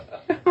one's,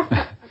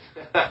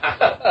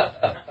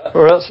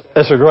 or else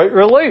it's a great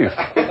relief.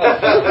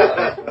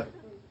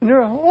 And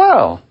you're,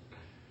 wow.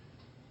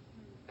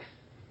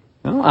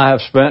 You know, I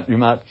have spent, you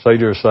might say to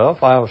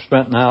yourself, I have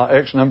spent now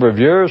X number of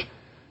years,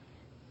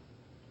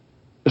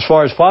 as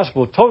far as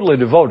possible, totally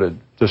devoted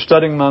to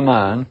studying my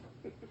mind.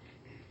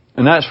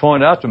 And that's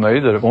pointed out to me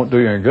that it won't do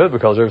you any good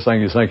because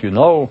everything you think you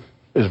know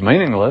is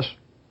meaningless.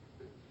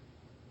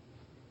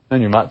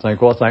 And you might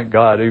think, well, thank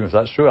God, even if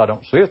that's true, I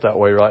don't see it that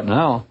way right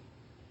now.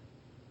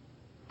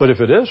 But if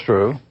it is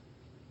true,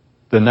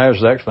 then there's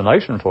the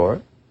explanation for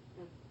it.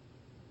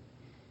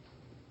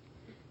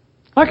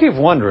 I keep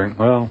wondering,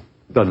 well,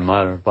 it doesn't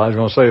matter. But I was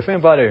going to say,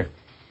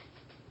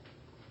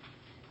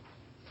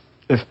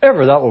 if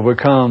ever that will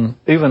become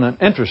even an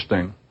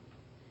interesting,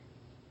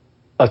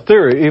 a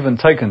theory even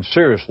taken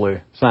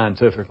seriously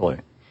scientifically,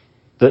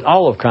 that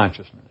all of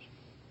consciousness.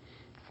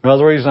 Well,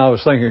 the reason I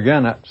was thinking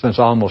again, since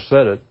I almost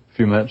said it a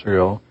few minutes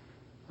ago,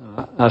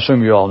 I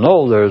assume you all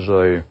know there's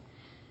a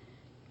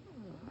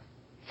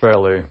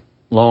fairly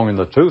long in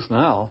the tooth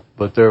now,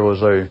 but there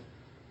was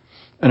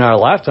in our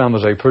lifetime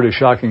was a pretty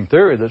shocking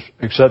theory that's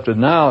accepted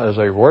now as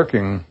a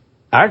working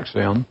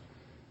axiom,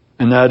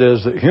 and that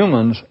is that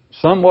humans,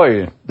 some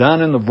way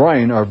down in the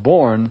brain, are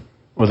born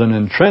with an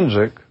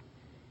intrinsic,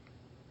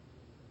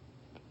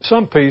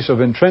 some piece of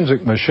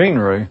intrinsic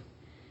machinery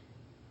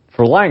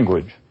for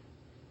language.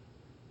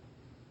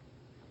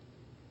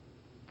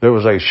 There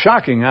was a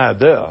shocking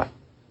idea,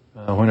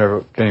 whenever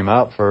it came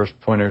out first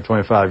 20 or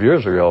 25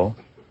 years ago,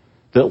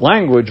 that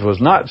language was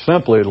not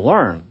simply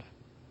learned.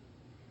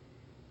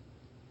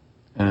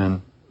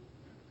 And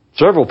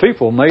several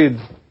people made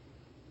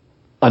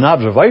an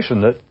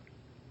observation that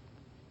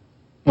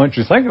once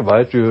you think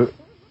about it,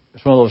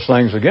 it's one of those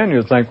things, again,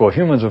 you'd think, well,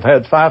 humans have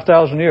had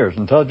 5,000 years,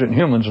 intelligent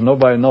humans, and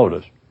nobody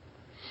noticed.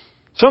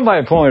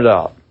 Somebody pointed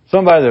out,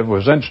 somebody that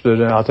was interested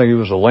in, I think he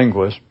was a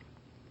linguist,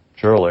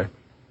 surely,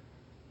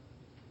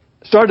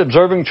 started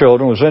observing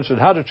children, was interested,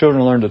 how do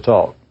children learn to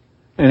talk?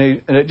 And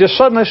it just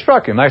suddenly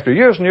struck him, after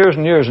years and years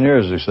and years and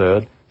years, he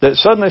said, that it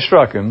suddenly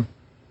struck him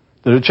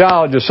that a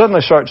child just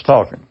suddenly starts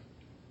talking.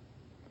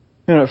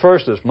 You know, at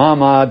first it's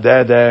mama,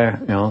 dada,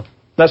 you know,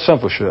 that's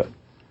simple shit.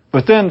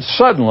 But then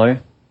suddenly,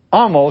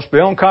 almost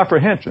beyond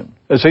comprehension,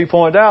 as he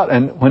pointed out,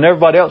 and when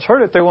everybody else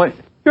heard it, they went,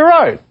 you're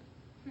right.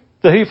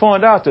 That he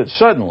pointed out that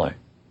suddenly,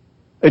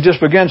 it just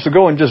begins to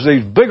go in just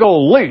these big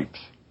old leaps.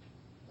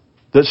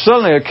 That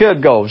suddenly a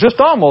kid goes, just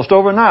almost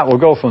overnight, will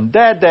go from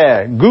dad,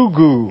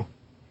 goo,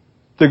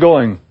 to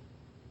going,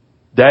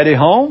 daddy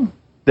home,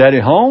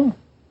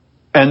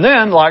 and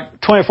then, like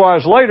 24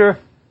 hours later,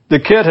 the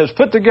kid has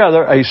put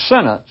together a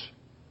sentence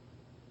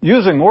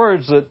using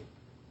words that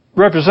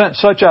represent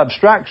such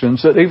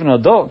abstractions that even an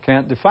adult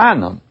can't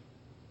define them.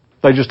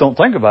 They just don't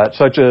think about it,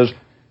 such as,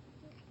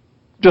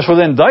 just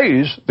within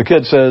days, the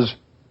kid says,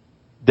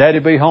 daddy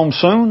be home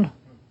soon?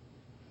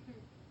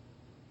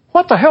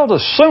 What the hell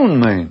does soon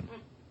mean?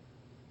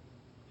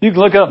 You can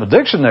look it up in the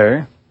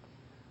dictionary,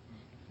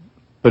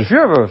 but if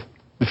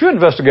you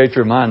investigate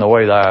your mind the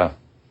way that I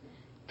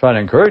try to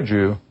encourage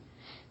you,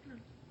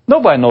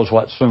 nobody knows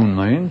what soon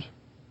means.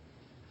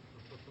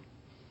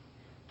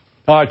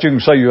 All right, you can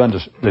say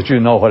that you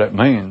know what it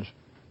means.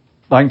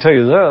 I can tell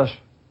you this.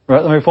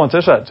 Right, let me point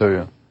this out to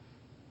you.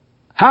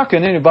 How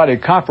can anybody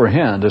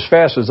comprehend as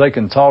fast as they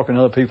can talk and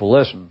other people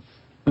listen?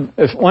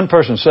 If one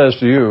person says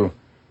to you,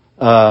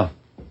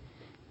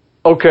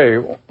 okay,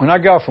 when I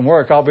get off from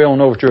work, I'll be on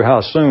over to your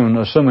house soon,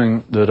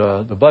 assuming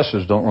that the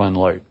buses don't run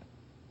late.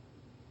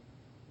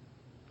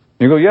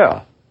 You go,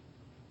 yeah.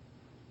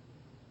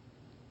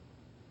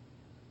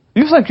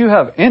 You think you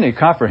have any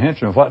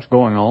comprehension of what's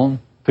going on?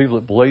 People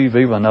that believe,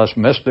 even us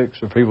mystics,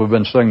 or people who've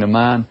been studying the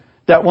mind.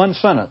 That one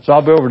sentence,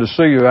 I'll be over to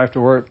see you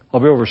after work, I'll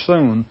be over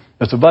soon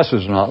if the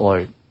buses are not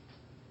late.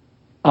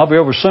 I'll be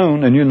over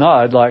soon, and you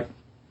nod like,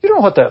 You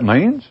know what that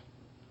means?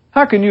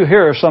 How can you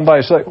hear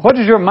somebody say, what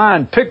is your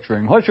mind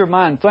picturing? What's your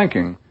mind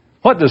thinking?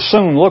 What does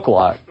soon look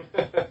like?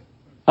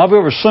 I'll be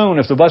over soon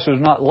if the bus is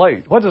not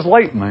late. What does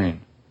late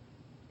mean?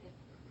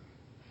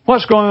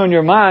 What's going on in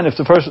your mind if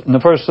the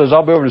person says,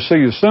 I'll be over to see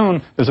you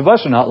soon, if the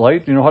bus is not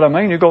late? You know what I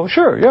mean? You go,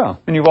 sure, yeah.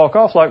 And you walk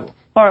off like,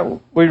 all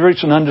right, we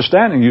reached an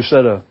understanding.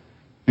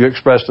 You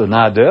expressed an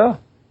idea,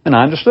 and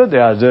I understood the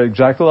idea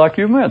exactly like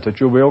you meant, that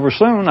you'll be over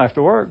soon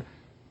after work.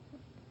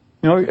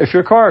 You know, if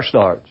your car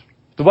starts,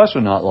 the bus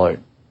is not late.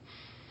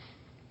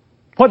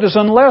 What does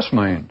unless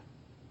mean?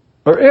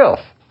 Or if?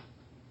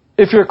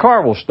 If your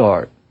car will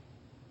start.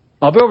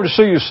 I'll be over to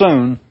see you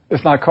soon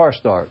if my car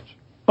starts.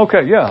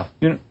 Okay, yeah.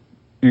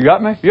 You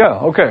got me? Yeah,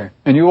 okay.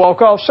 And you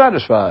walk off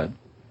satisfied.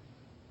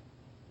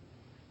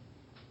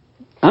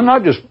 I'm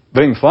not just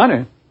being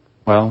funny.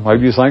 Well,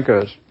 maybe you think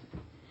us.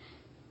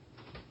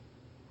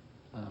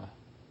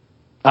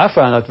 I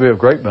find that to be of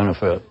great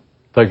benefit,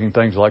 taking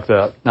things like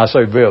that. Now, I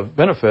say be of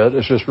benefit,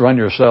 it's just run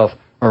yourself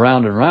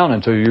around and around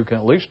until you can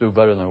at least do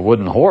better than a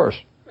wooden horse.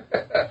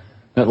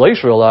 At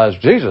least realize,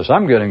 Jesus,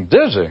 I'm getting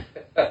dizzy.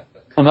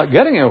 I'm not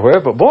getting anywhere,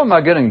 but boy, am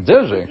I getting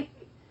dizzy.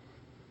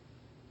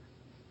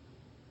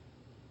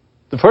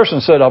 The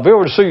person said, I'll be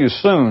over to see you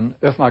soon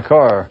if my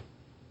car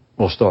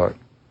will start.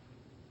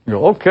 You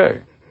go,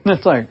 okay. And then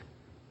think,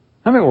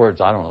 how many words?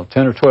 I don't know,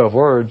 10 or 12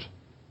 words.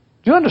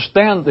 Do you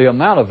understand the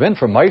amount of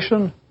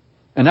information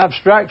and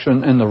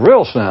abstraction in the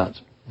real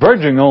sense,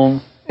 verging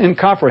on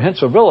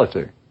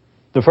incomprehensibility?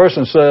 The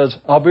person says,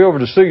 I'll be over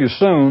to see you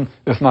soon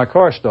if my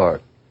car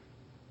starts.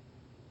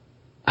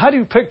 How do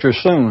you picture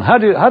soon? How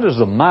does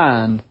the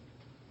mind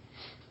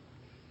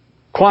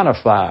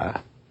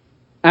quantify,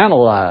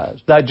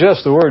 analyze,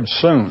 digest the word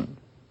soon?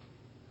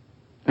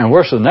 And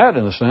worse than that,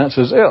 in a sense,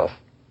 is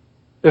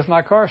if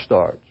my car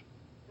starts.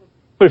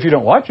 But if you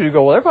don't watch it, you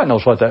go, well, everybody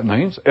knows what that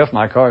means. If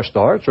my car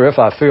starts, or if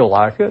I feel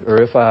like it,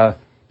 or if I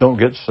don't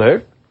get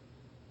sick.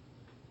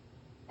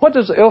 What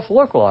does if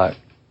look like?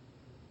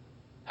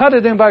 How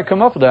did anybody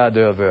come up with the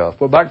idea of if?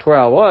 Well, back to where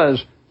I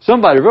was,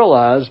 somebody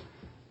realized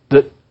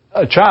that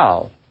a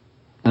child,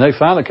 and they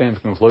finally came to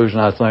the conclusion,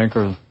 I think,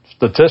 or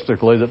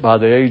statistically, that by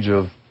the age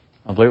of,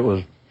 I believe it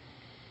was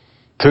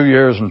 2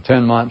 years and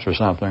 10 months or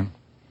something,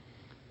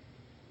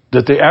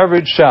 that the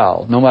average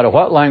child, no matter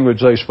what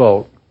language they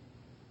spoke,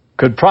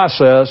 could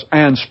process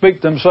and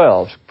speak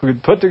themselves,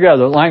 could put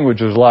together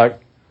languages like,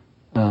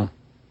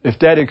 if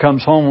Daddy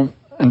comes home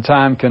in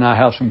time, can I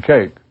have some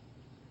cake?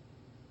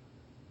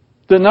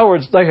 In other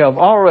words, they have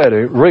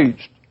already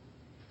reached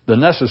the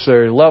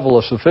necessary level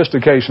of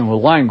sophistication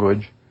with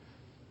language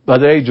by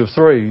the age of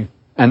 3,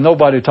 and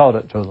nobody taught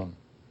it to them.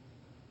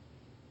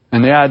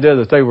 And the idea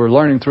that they were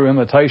learning through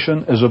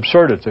imitation is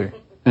absurdity.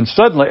 And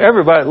suddenly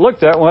everybody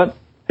looked at it and went,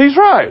 he's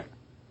right.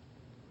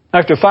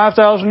 After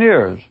 5,000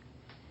 years.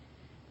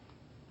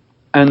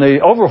 And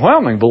the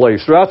overwhelming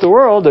belief throughout the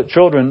world that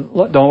children,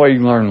 the only way you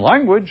can learn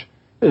language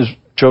is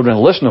children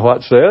listen to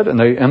what's said and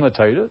they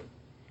imitate it.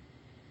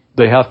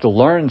 They have to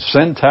learn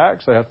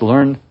syntax. They have to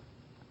learn.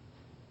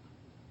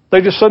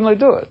 They just suddenly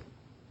do it.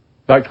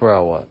 Back to where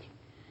I was.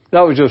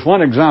 That was just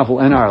one example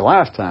in our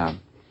lifetime.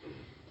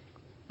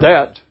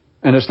 That,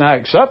 and it's now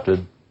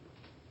accepted,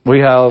 we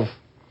have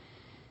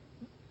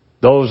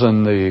those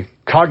in the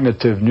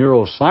cognitive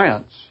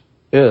neuroscience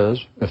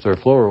is, if they're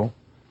plural,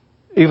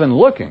 even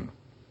looking,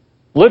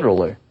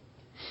 literally,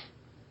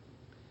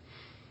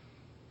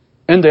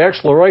 in the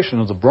exploration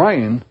of the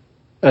brain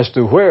as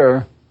to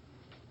where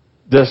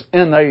this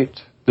innate,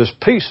 this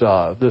piece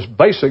of, this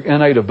basic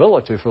innate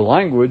ability for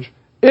language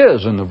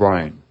is in the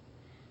brain.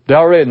 They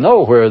already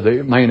know where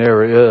the main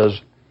area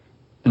is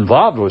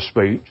involved with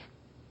speech.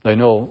 They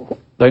know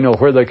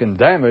where they can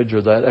damage,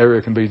 or that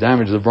area can be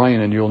damaged to the brain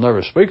and you'll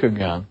never speak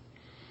again.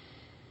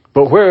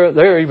 But where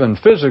they're even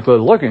physically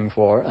looking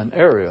for an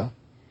area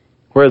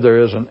where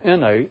there is an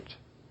innate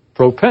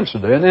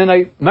propensity, an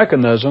innate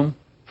mechanism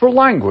for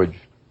language.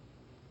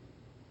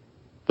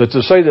 But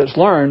to say that's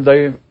learned,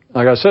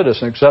 like I said,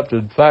 it's an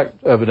accepted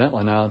fact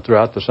evidently now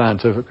throughout the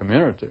scientific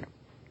community,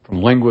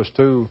 from linguists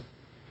to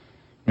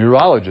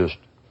neurologists,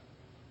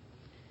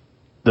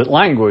 that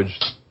language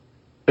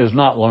is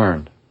not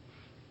learned.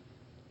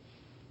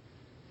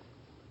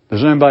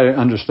 Does anybody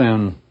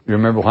understand? You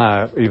remember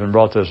why I even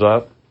brought this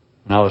up?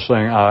 And I was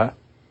saying,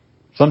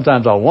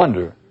 sometimes I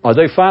wonder, are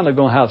they finally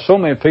going to have so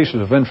many pieces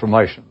of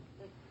information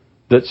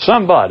that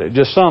somebody,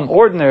 just some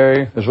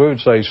ordinary, as we would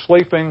say,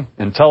 sleeping,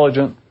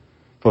 intelligent,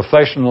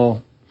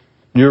 professional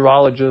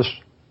neurologist,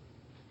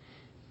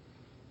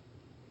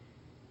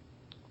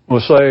 will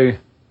say,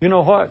 you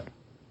know what?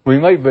 We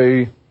may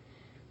be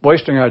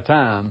wasting our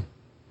time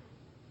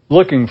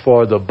looking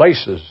for the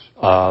basis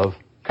of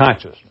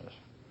consciousness,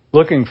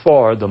 looking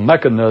for the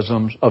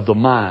mechanisms of the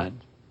mind.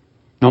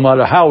 No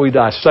matter how we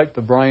dissect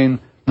the brain,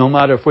 no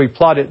matter if we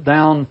plot it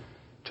down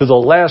to the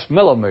last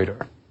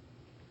millimeter.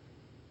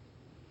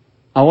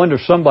 I wonder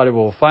if somebody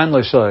will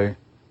finally say,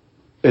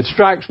 it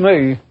strikes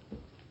me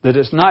that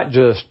it's not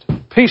just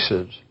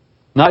pieces,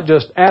 not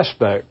just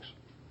aspects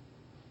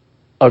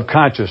of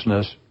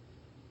consciousness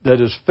that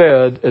is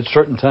fed at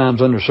certain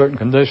times under certain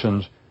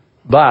conditions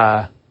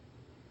by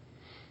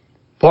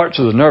parts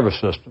of the nervous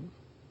system,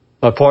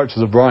 by parts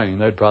of the brain,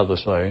 they'd probably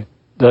say,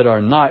 that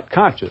are not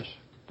conscious.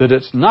 That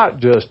it's not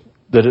just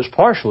that it's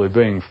partially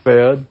being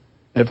fed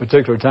at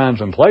particular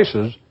times and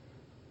places,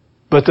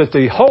 but that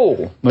the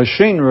whole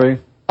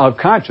machinery of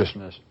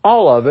consciousness,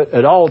 all of it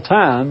at all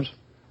times,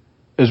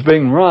 is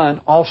being run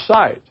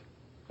off-site,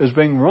 is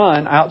being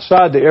run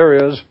outside the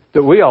areas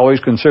that we always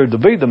considered to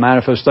be the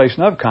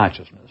manifestation of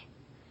consciousness.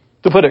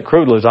 To put it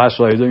crudely, as I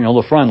say,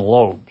 the frontal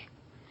lobes,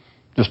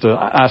 just to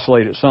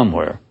isolate it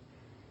somewhere,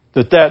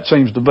 that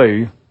seems to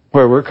be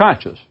where we're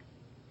conscious.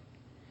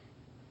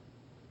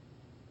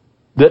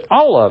 That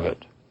all of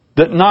it,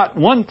 that not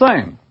one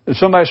thing, if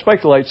somebody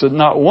speculates that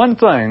not one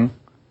thing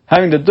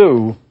having to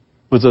do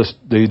with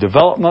the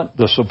development,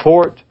 the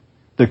support,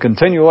 the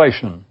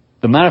continuation,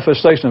 the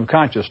manifestation of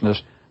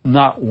consciousness,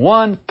 not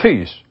one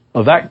piece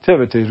of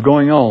activity is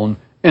going on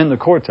in the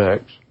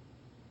cortex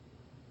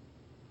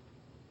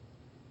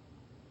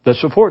that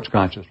supports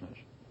consciousness.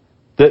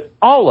 That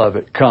all of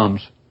it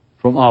comes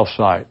from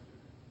off-site.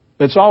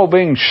 It's all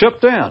being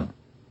shipped in.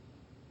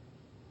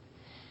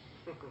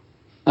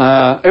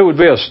 It would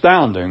be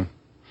astounding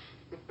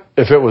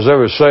if it was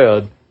ever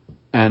said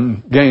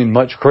and gained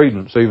much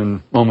credence,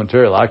 even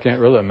momentarily. I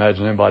can't really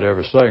imagine anybody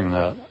ever saying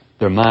that,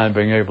 their mind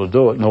being able to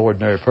do it, an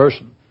ordinary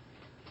person.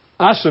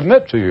 I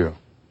submit to you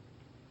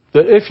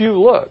that if you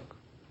look,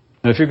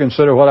 and if you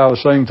consider what I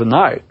was saying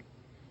tonight,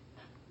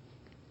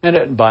 and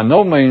it by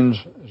no means,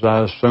 as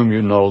I assume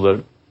you know,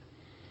 that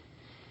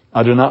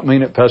I do not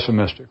mean it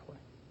pessimistically.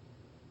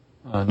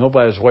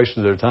 Nobody's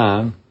wasted their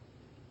time.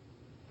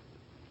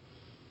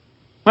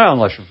 Well,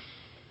 unless you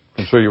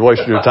consider you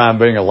wasted your time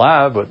being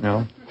alive, but,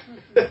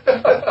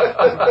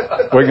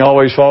 we can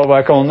always fall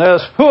back on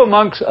this. Who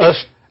amongst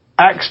us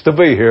acts to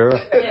be here?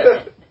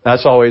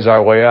 That's always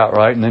our way out,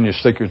 right? And then you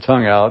stick your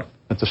tongue out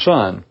at the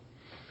sun.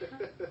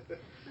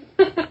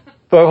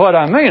 But what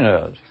I mean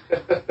is,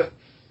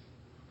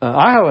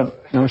 I haven't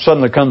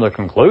suddenly come to the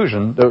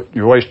conclusion that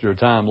you wasted your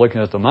time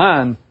looking at the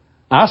mind.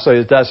 I say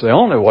that that's the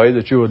only way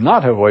that you would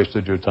not have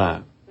wasted your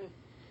time.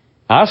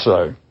 I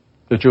say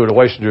that you would have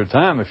wasted your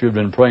time if you'd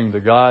been praying to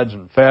gods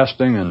and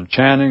fasting and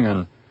chanting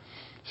and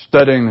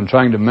studying and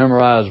trying to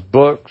memorize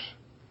books.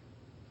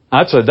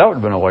 I'd say that would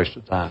have been a waste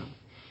of time.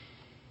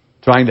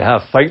 Trying to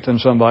have faith in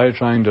somebody,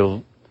 trying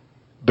to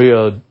be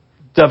a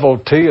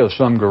devotee of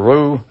some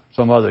guru,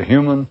 some other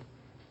human,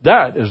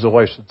 that is the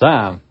waste of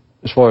time.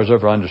 As far as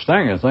ever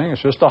understanding anything,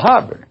 it's just a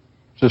hobby.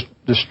 It's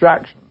just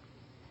distraction.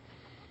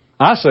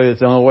 I say that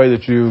the only way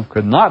that you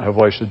could not have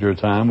wasted your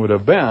time would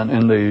have been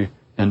in the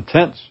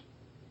intense,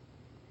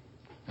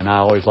 and I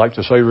always like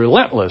to say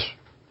relentless,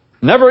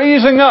 never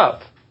easing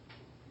up,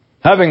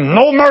 having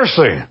no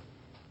mercy.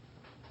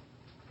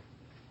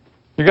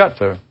 You got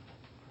to.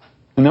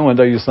 And then one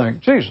day you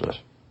think, Jesus,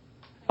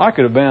 I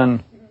could have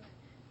been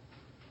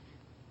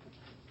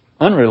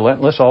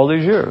unrelentless all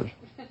these years.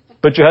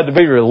 But you had to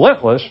be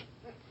relentless,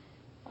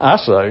 I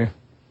say,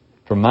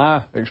 from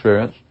my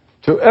experience,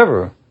 to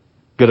ever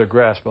get a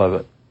grasp of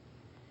it.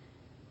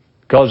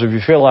 Because if you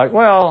feel like,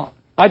 well,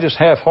 I just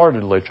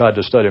half-heartedly tried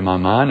to study my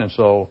mind, and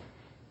so,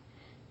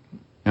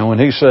 when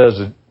he says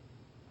that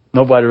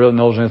nobody really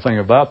knows anything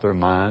about their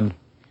mind,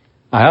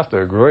 I have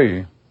to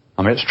agree.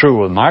 I mean, it's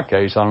true with my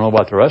case. I don't know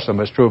about the rest of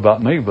them. It's true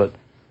about me, but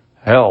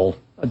hell,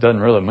 it doesn't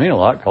really mean a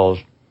lot because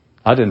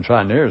I didn't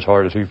try near as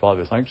hard as he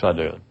probably thinks I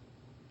did.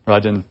 Or I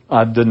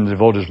didn't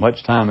devote as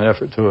much time and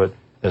effort to it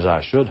as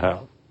I should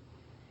have.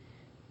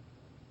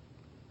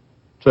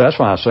 So that's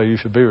why I say you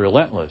should be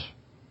relentless.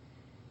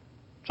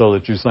 So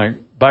that you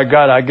think, by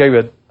God, I gave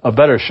it a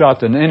better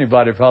shot than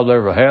anybody probably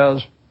ever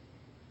has.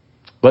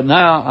 But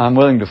now I'm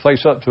willing to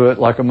face up to it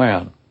like a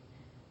man.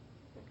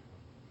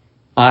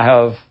 I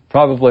have,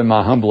 probably in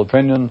my humble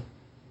opinion,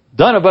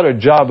 done a better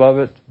job of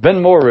it,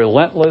 been more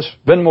relentless,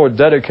 been more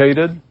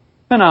dedicated,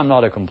 and I'm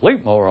not a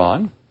complete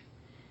moron.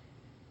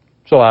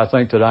 So I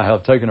think that I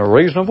have taken a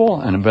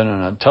reasonable and been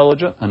an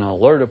intelligent and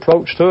alert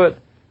approach to it.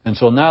 And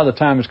so now the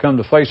time has come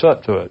to face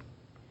up to it.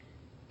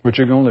 But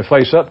you can only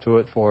face up to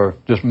it for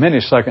just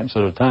many seconds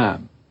at a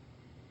time.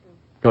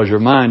 Because your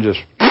mind just...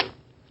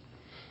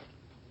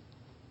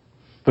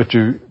 But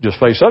you just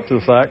face up to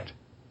the fact.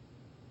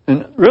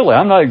 And really,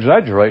 I'm not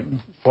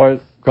exaggerating,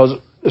 because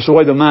it's the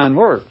way the mind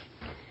works.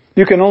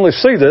 You can only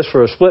see this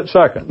for a split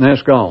second, and then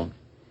it's gone.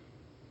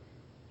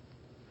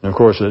 And of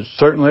course, it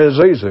certainly is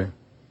easy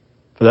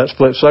for that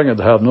split second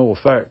to have no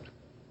effect.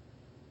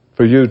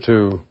 For you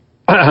to,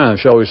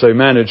 shall we say,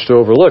 manage to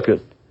overlook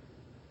it.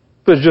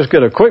 But just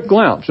get a quick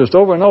glimpse, just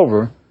over and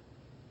over,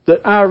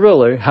 that I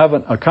really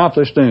haven't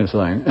accomplished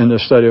anything in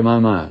this study of my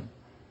mind.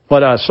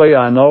 What I say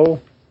I know,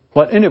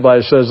 what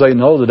anybody says they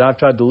know that I've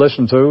tried to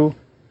listen to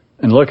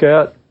and look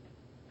at,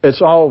 it's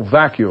all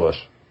vacuous.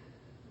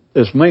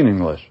 It's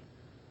meaningless.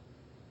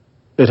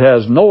 It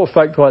has no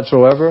effect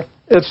whatsoever.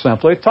 It's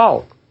simply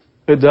talk.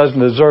 It doesn't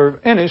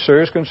deserve any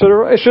serious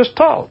consideration. It's just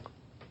talk.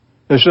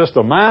 It's just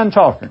the mind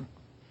talking.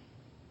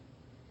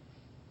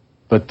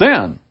 But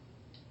then,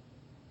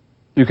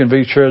 you can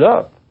be cheered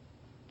up,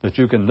 that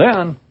you can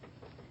then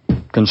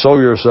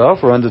console yourself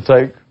or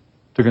undertake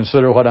to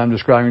consider what I'm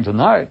describing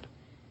tonight.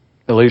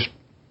 At least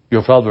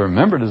you'll probably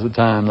remember it at the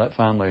time that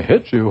finally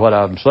hits you, what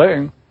I'm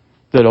saying,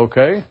 that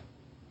okay,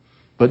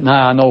 but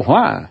now I know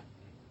why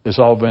it's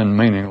all been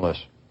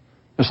meaningless.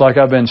 It's like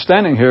I've been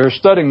standing here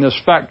studying this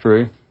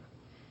factory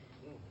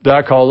that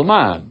I call the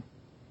mind.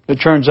 It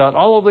turns out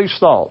all of these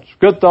thoughts,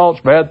 good thoughts,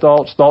 bad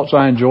thoughts, thoughts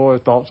I enjoy,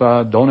 thoughts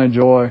I don't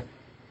enjoy,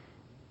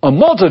 a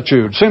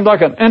multitude, seems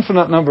like an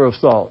infinite number of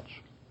thoughts.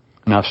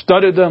 And I've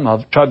studied them,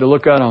 I've tried to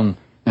look at them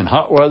in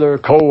hot weather,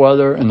 cold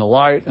weather, in the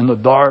light, in the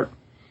dark,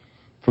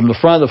 from the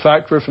front of the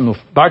factory, from the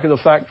back of the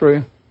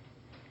factory.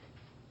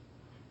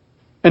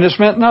 And it's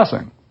meant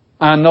nothing.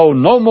 I know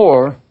no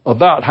more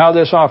about how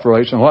this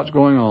operates and what's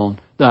going on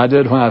than I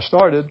did when I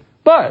started,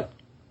 but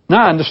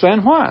now I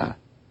understand why.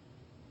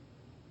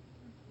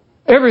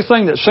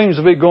 Everything that seems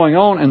to be going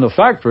on in the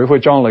factory,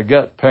 which I only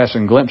get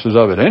passing glimpses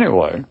of it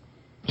anyway,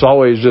 it's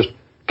always just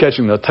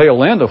catching the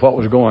tail end of what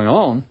was going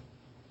on,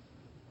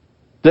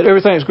 that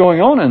everything that's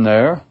going on in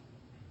there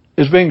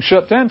is being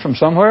shipped in from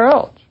somewhere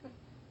else.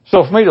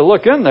 So for me to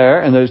look in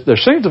there, and there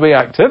seems to be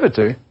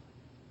activity,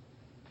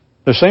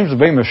 there seems to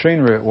be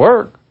machinery at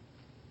work,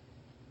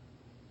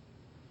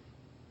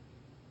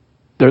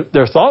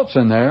 there are thoughts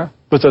in there,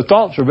 but the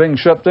thoughts are being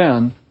shipped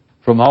in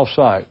from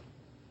off-site.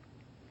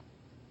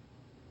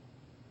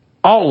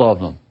 All of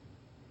them.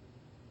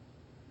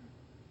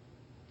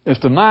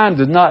 If the mind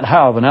did not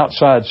have an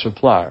outside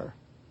supplier,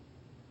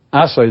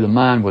 I say the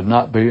mind would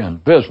not be in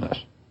business.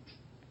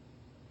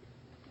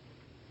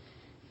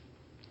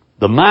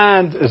 The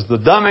mind is the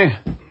dummy,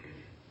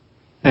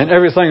 and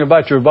everything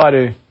about your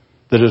body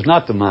that is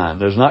not the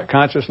mind, that is not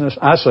consciousness,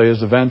 I say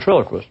is the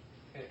ventriloquist.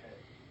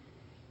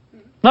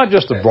 Not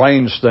just the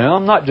brain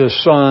stem, not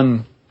just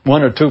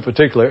one or two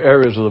particular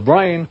areas of the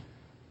brain.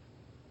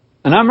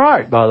 And I'm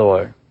right, by the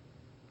way,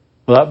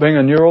 without being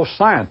a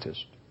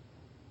neuroscientist.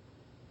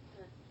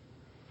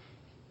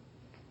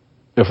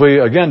 If we,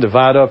 again,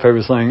 divide up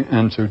everything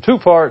into two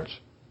parts,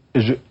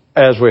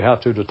 as we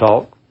have to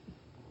talk,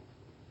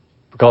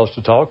 because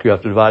to talk, you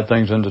have to divide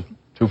things into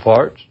two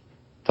parts,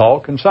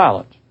 talk and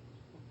silence.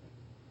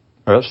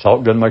 Or else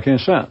talk doesn't make any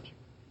sense.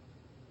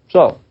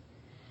 So,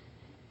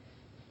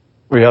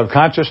 we have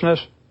consciousness,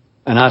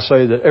 and I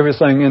say that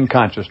everything in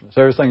consciousness,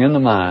 everything in the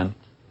mind,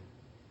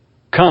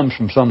 comes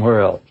from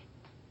somewhere else.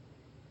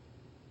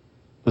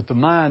 That the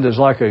mind is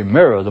like a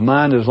mirror. The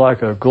mind is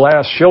like a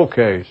glass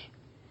showcase.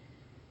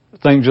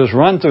 Things just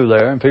run through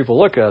there, and people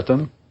look at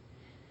them,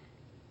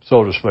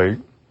 so to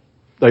speak.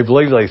 They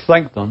believe they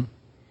think them.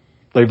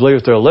 They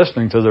believe they're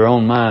listening to their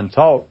own mind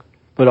talk,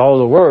 but all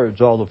the words,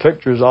 all the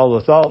pictures, all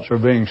the thoughts are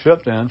being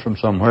shipped in from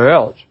somewhere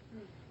else.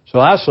 So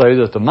I say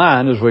that the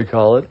mind, as we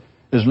call it,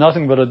 is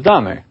nothing but a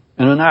dummy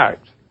in an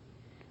act.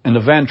 And the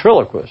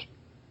ventriloquist,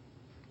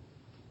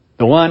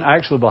 the one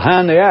actually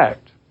behind the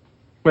act,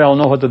 we all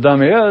know what the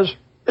dummy is.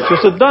 It's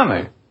just a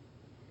dummy.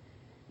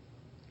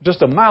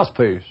 Just a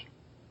mouthpiece.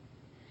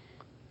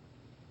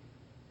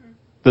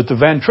 That the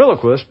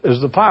ventriloquist is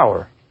the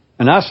power.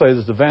 And I say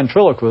that the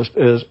ventriloquist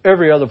is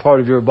every other part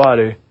of your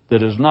body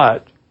that is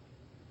not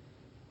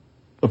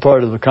a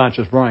part of the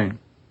conscious brain.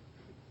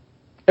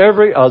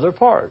 Every other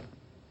part.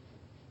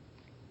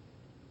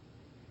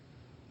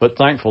 But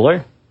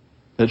thankfully,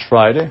 it's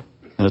Friday,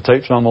 and the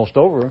tape's almost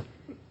over,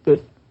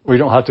 that we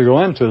don't have to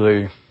go into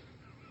the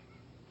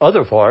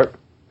other part,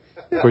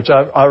 which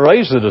I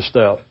raised it a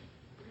step.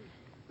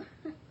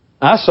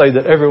 I say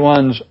that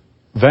everyone's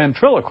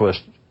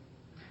ventriloquist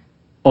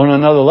on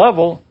another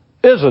level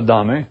is a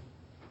dummy,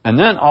 and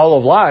then all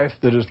of life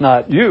that is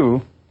not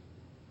you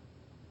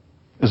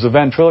is a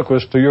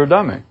ventriloquist to your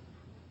dummy.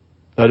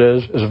 That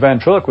is a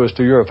ventriloquist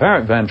to your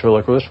apparent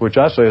ventriloquist, which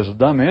I say is a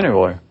dummy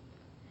anyway.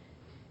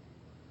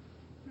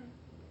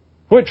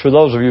 Which, for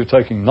those of you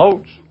taking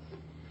notes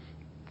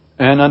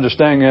and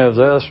understanding of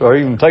this, or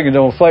even taking it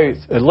on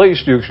faith, at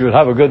least you should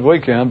have a good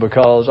weekend,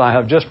 because I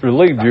have just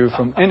relieved you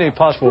from any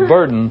possible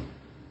burden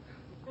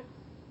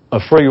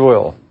of free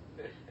will.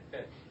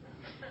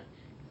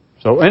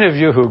 So any of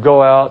you who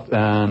go out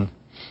and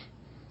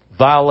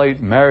violate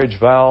marriage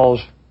vows,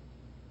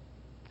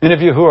 any of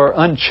you who are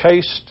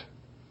unchaste,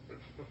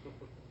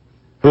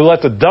 who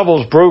let the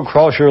devil's brew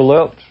cross your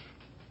lips,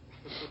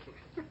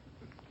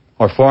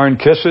 or foreign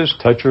kisses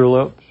touch your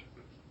lips,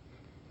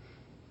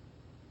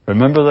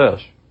 remember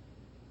this.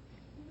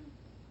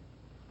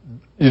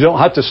 You don't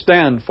have to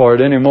stand for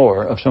it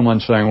anymore of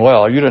someone saying,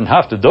 well, you didn't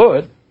have to do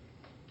it.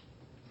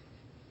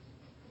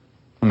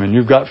 I mean,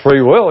 you've got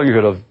free will. You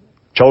could have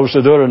chose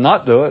to do it or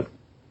not do it.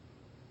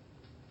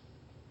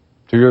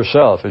 To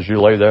yourself, as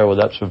you lay there with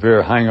that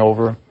severe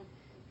hangover,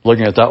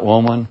 looking at that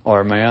woman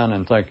or man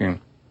and thinking,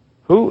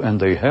 who in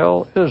the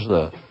hell is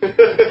this?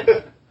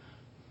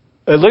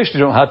 At least you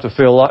don't have to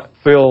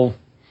feel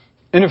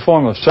any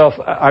form of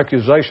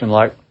self-accusation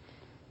like,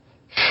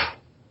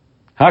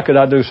 how could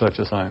I do such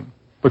a thing?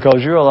 Because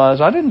you realize,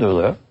 I didn't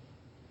do that.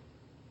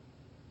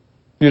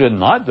 You did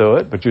not do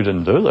it, but you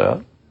didn't do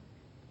that.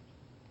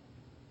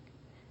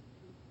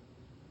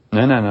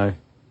 No.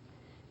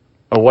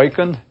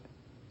 awakened,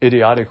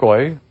 idiotic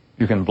way,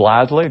 you can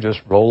blithely just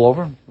roll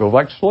over, go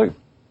back to sleep.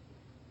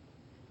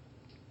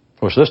 Of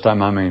course, this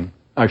time I mean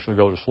actually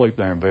go to sleep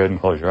there in bed and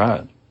close your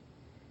eyes.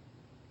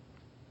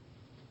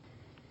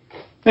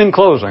 In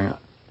closing,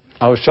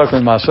 I was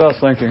chuckling myself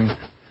thinking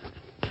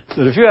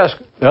that if you ask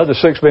the other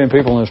 6 billion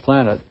people on this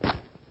planet,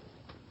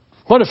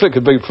 what if it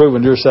could be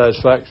proven to your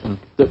satisfaction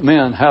that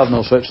men have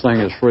no such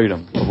thing as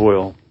freedom of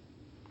will?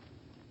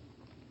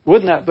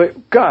 Wouldn't that be,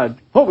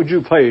 God, what would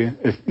you pay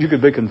if you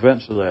could be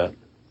convinced of that?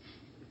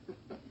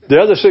 The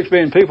other 6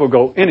 billion people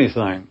go,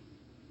 anything.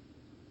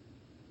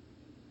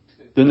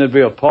 Then there'd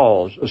be a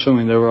pause,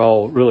 assuming they were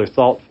all really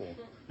thoughtful.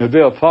 There'd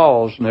be a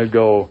pause, and they'd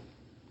go,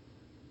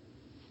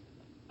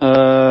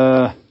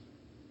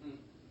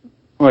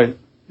 wait,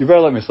 you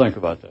better let me think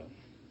about that.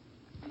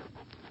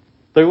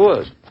 They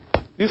would.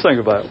 You think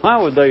about it.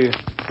 Why would they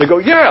go,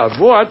 yeah,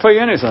 boy, I'd pay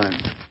anything.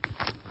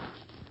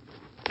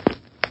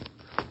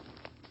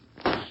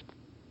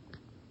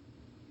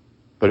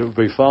 But it would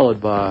be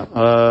followed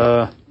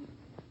by,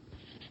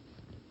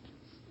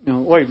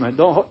 wait a minute,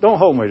 don't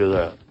hold me to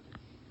that.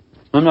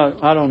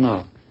 I don't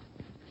know.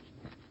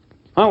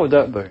 How would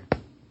that be?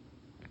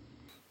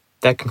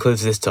 That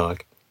concludes this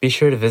talk. Be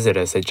sure to visit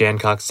us at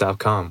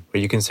jancox.com,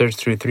 where you can search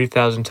through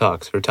 3,000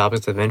 talks for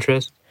topics of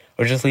interest,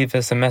 or just leave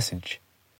us a message.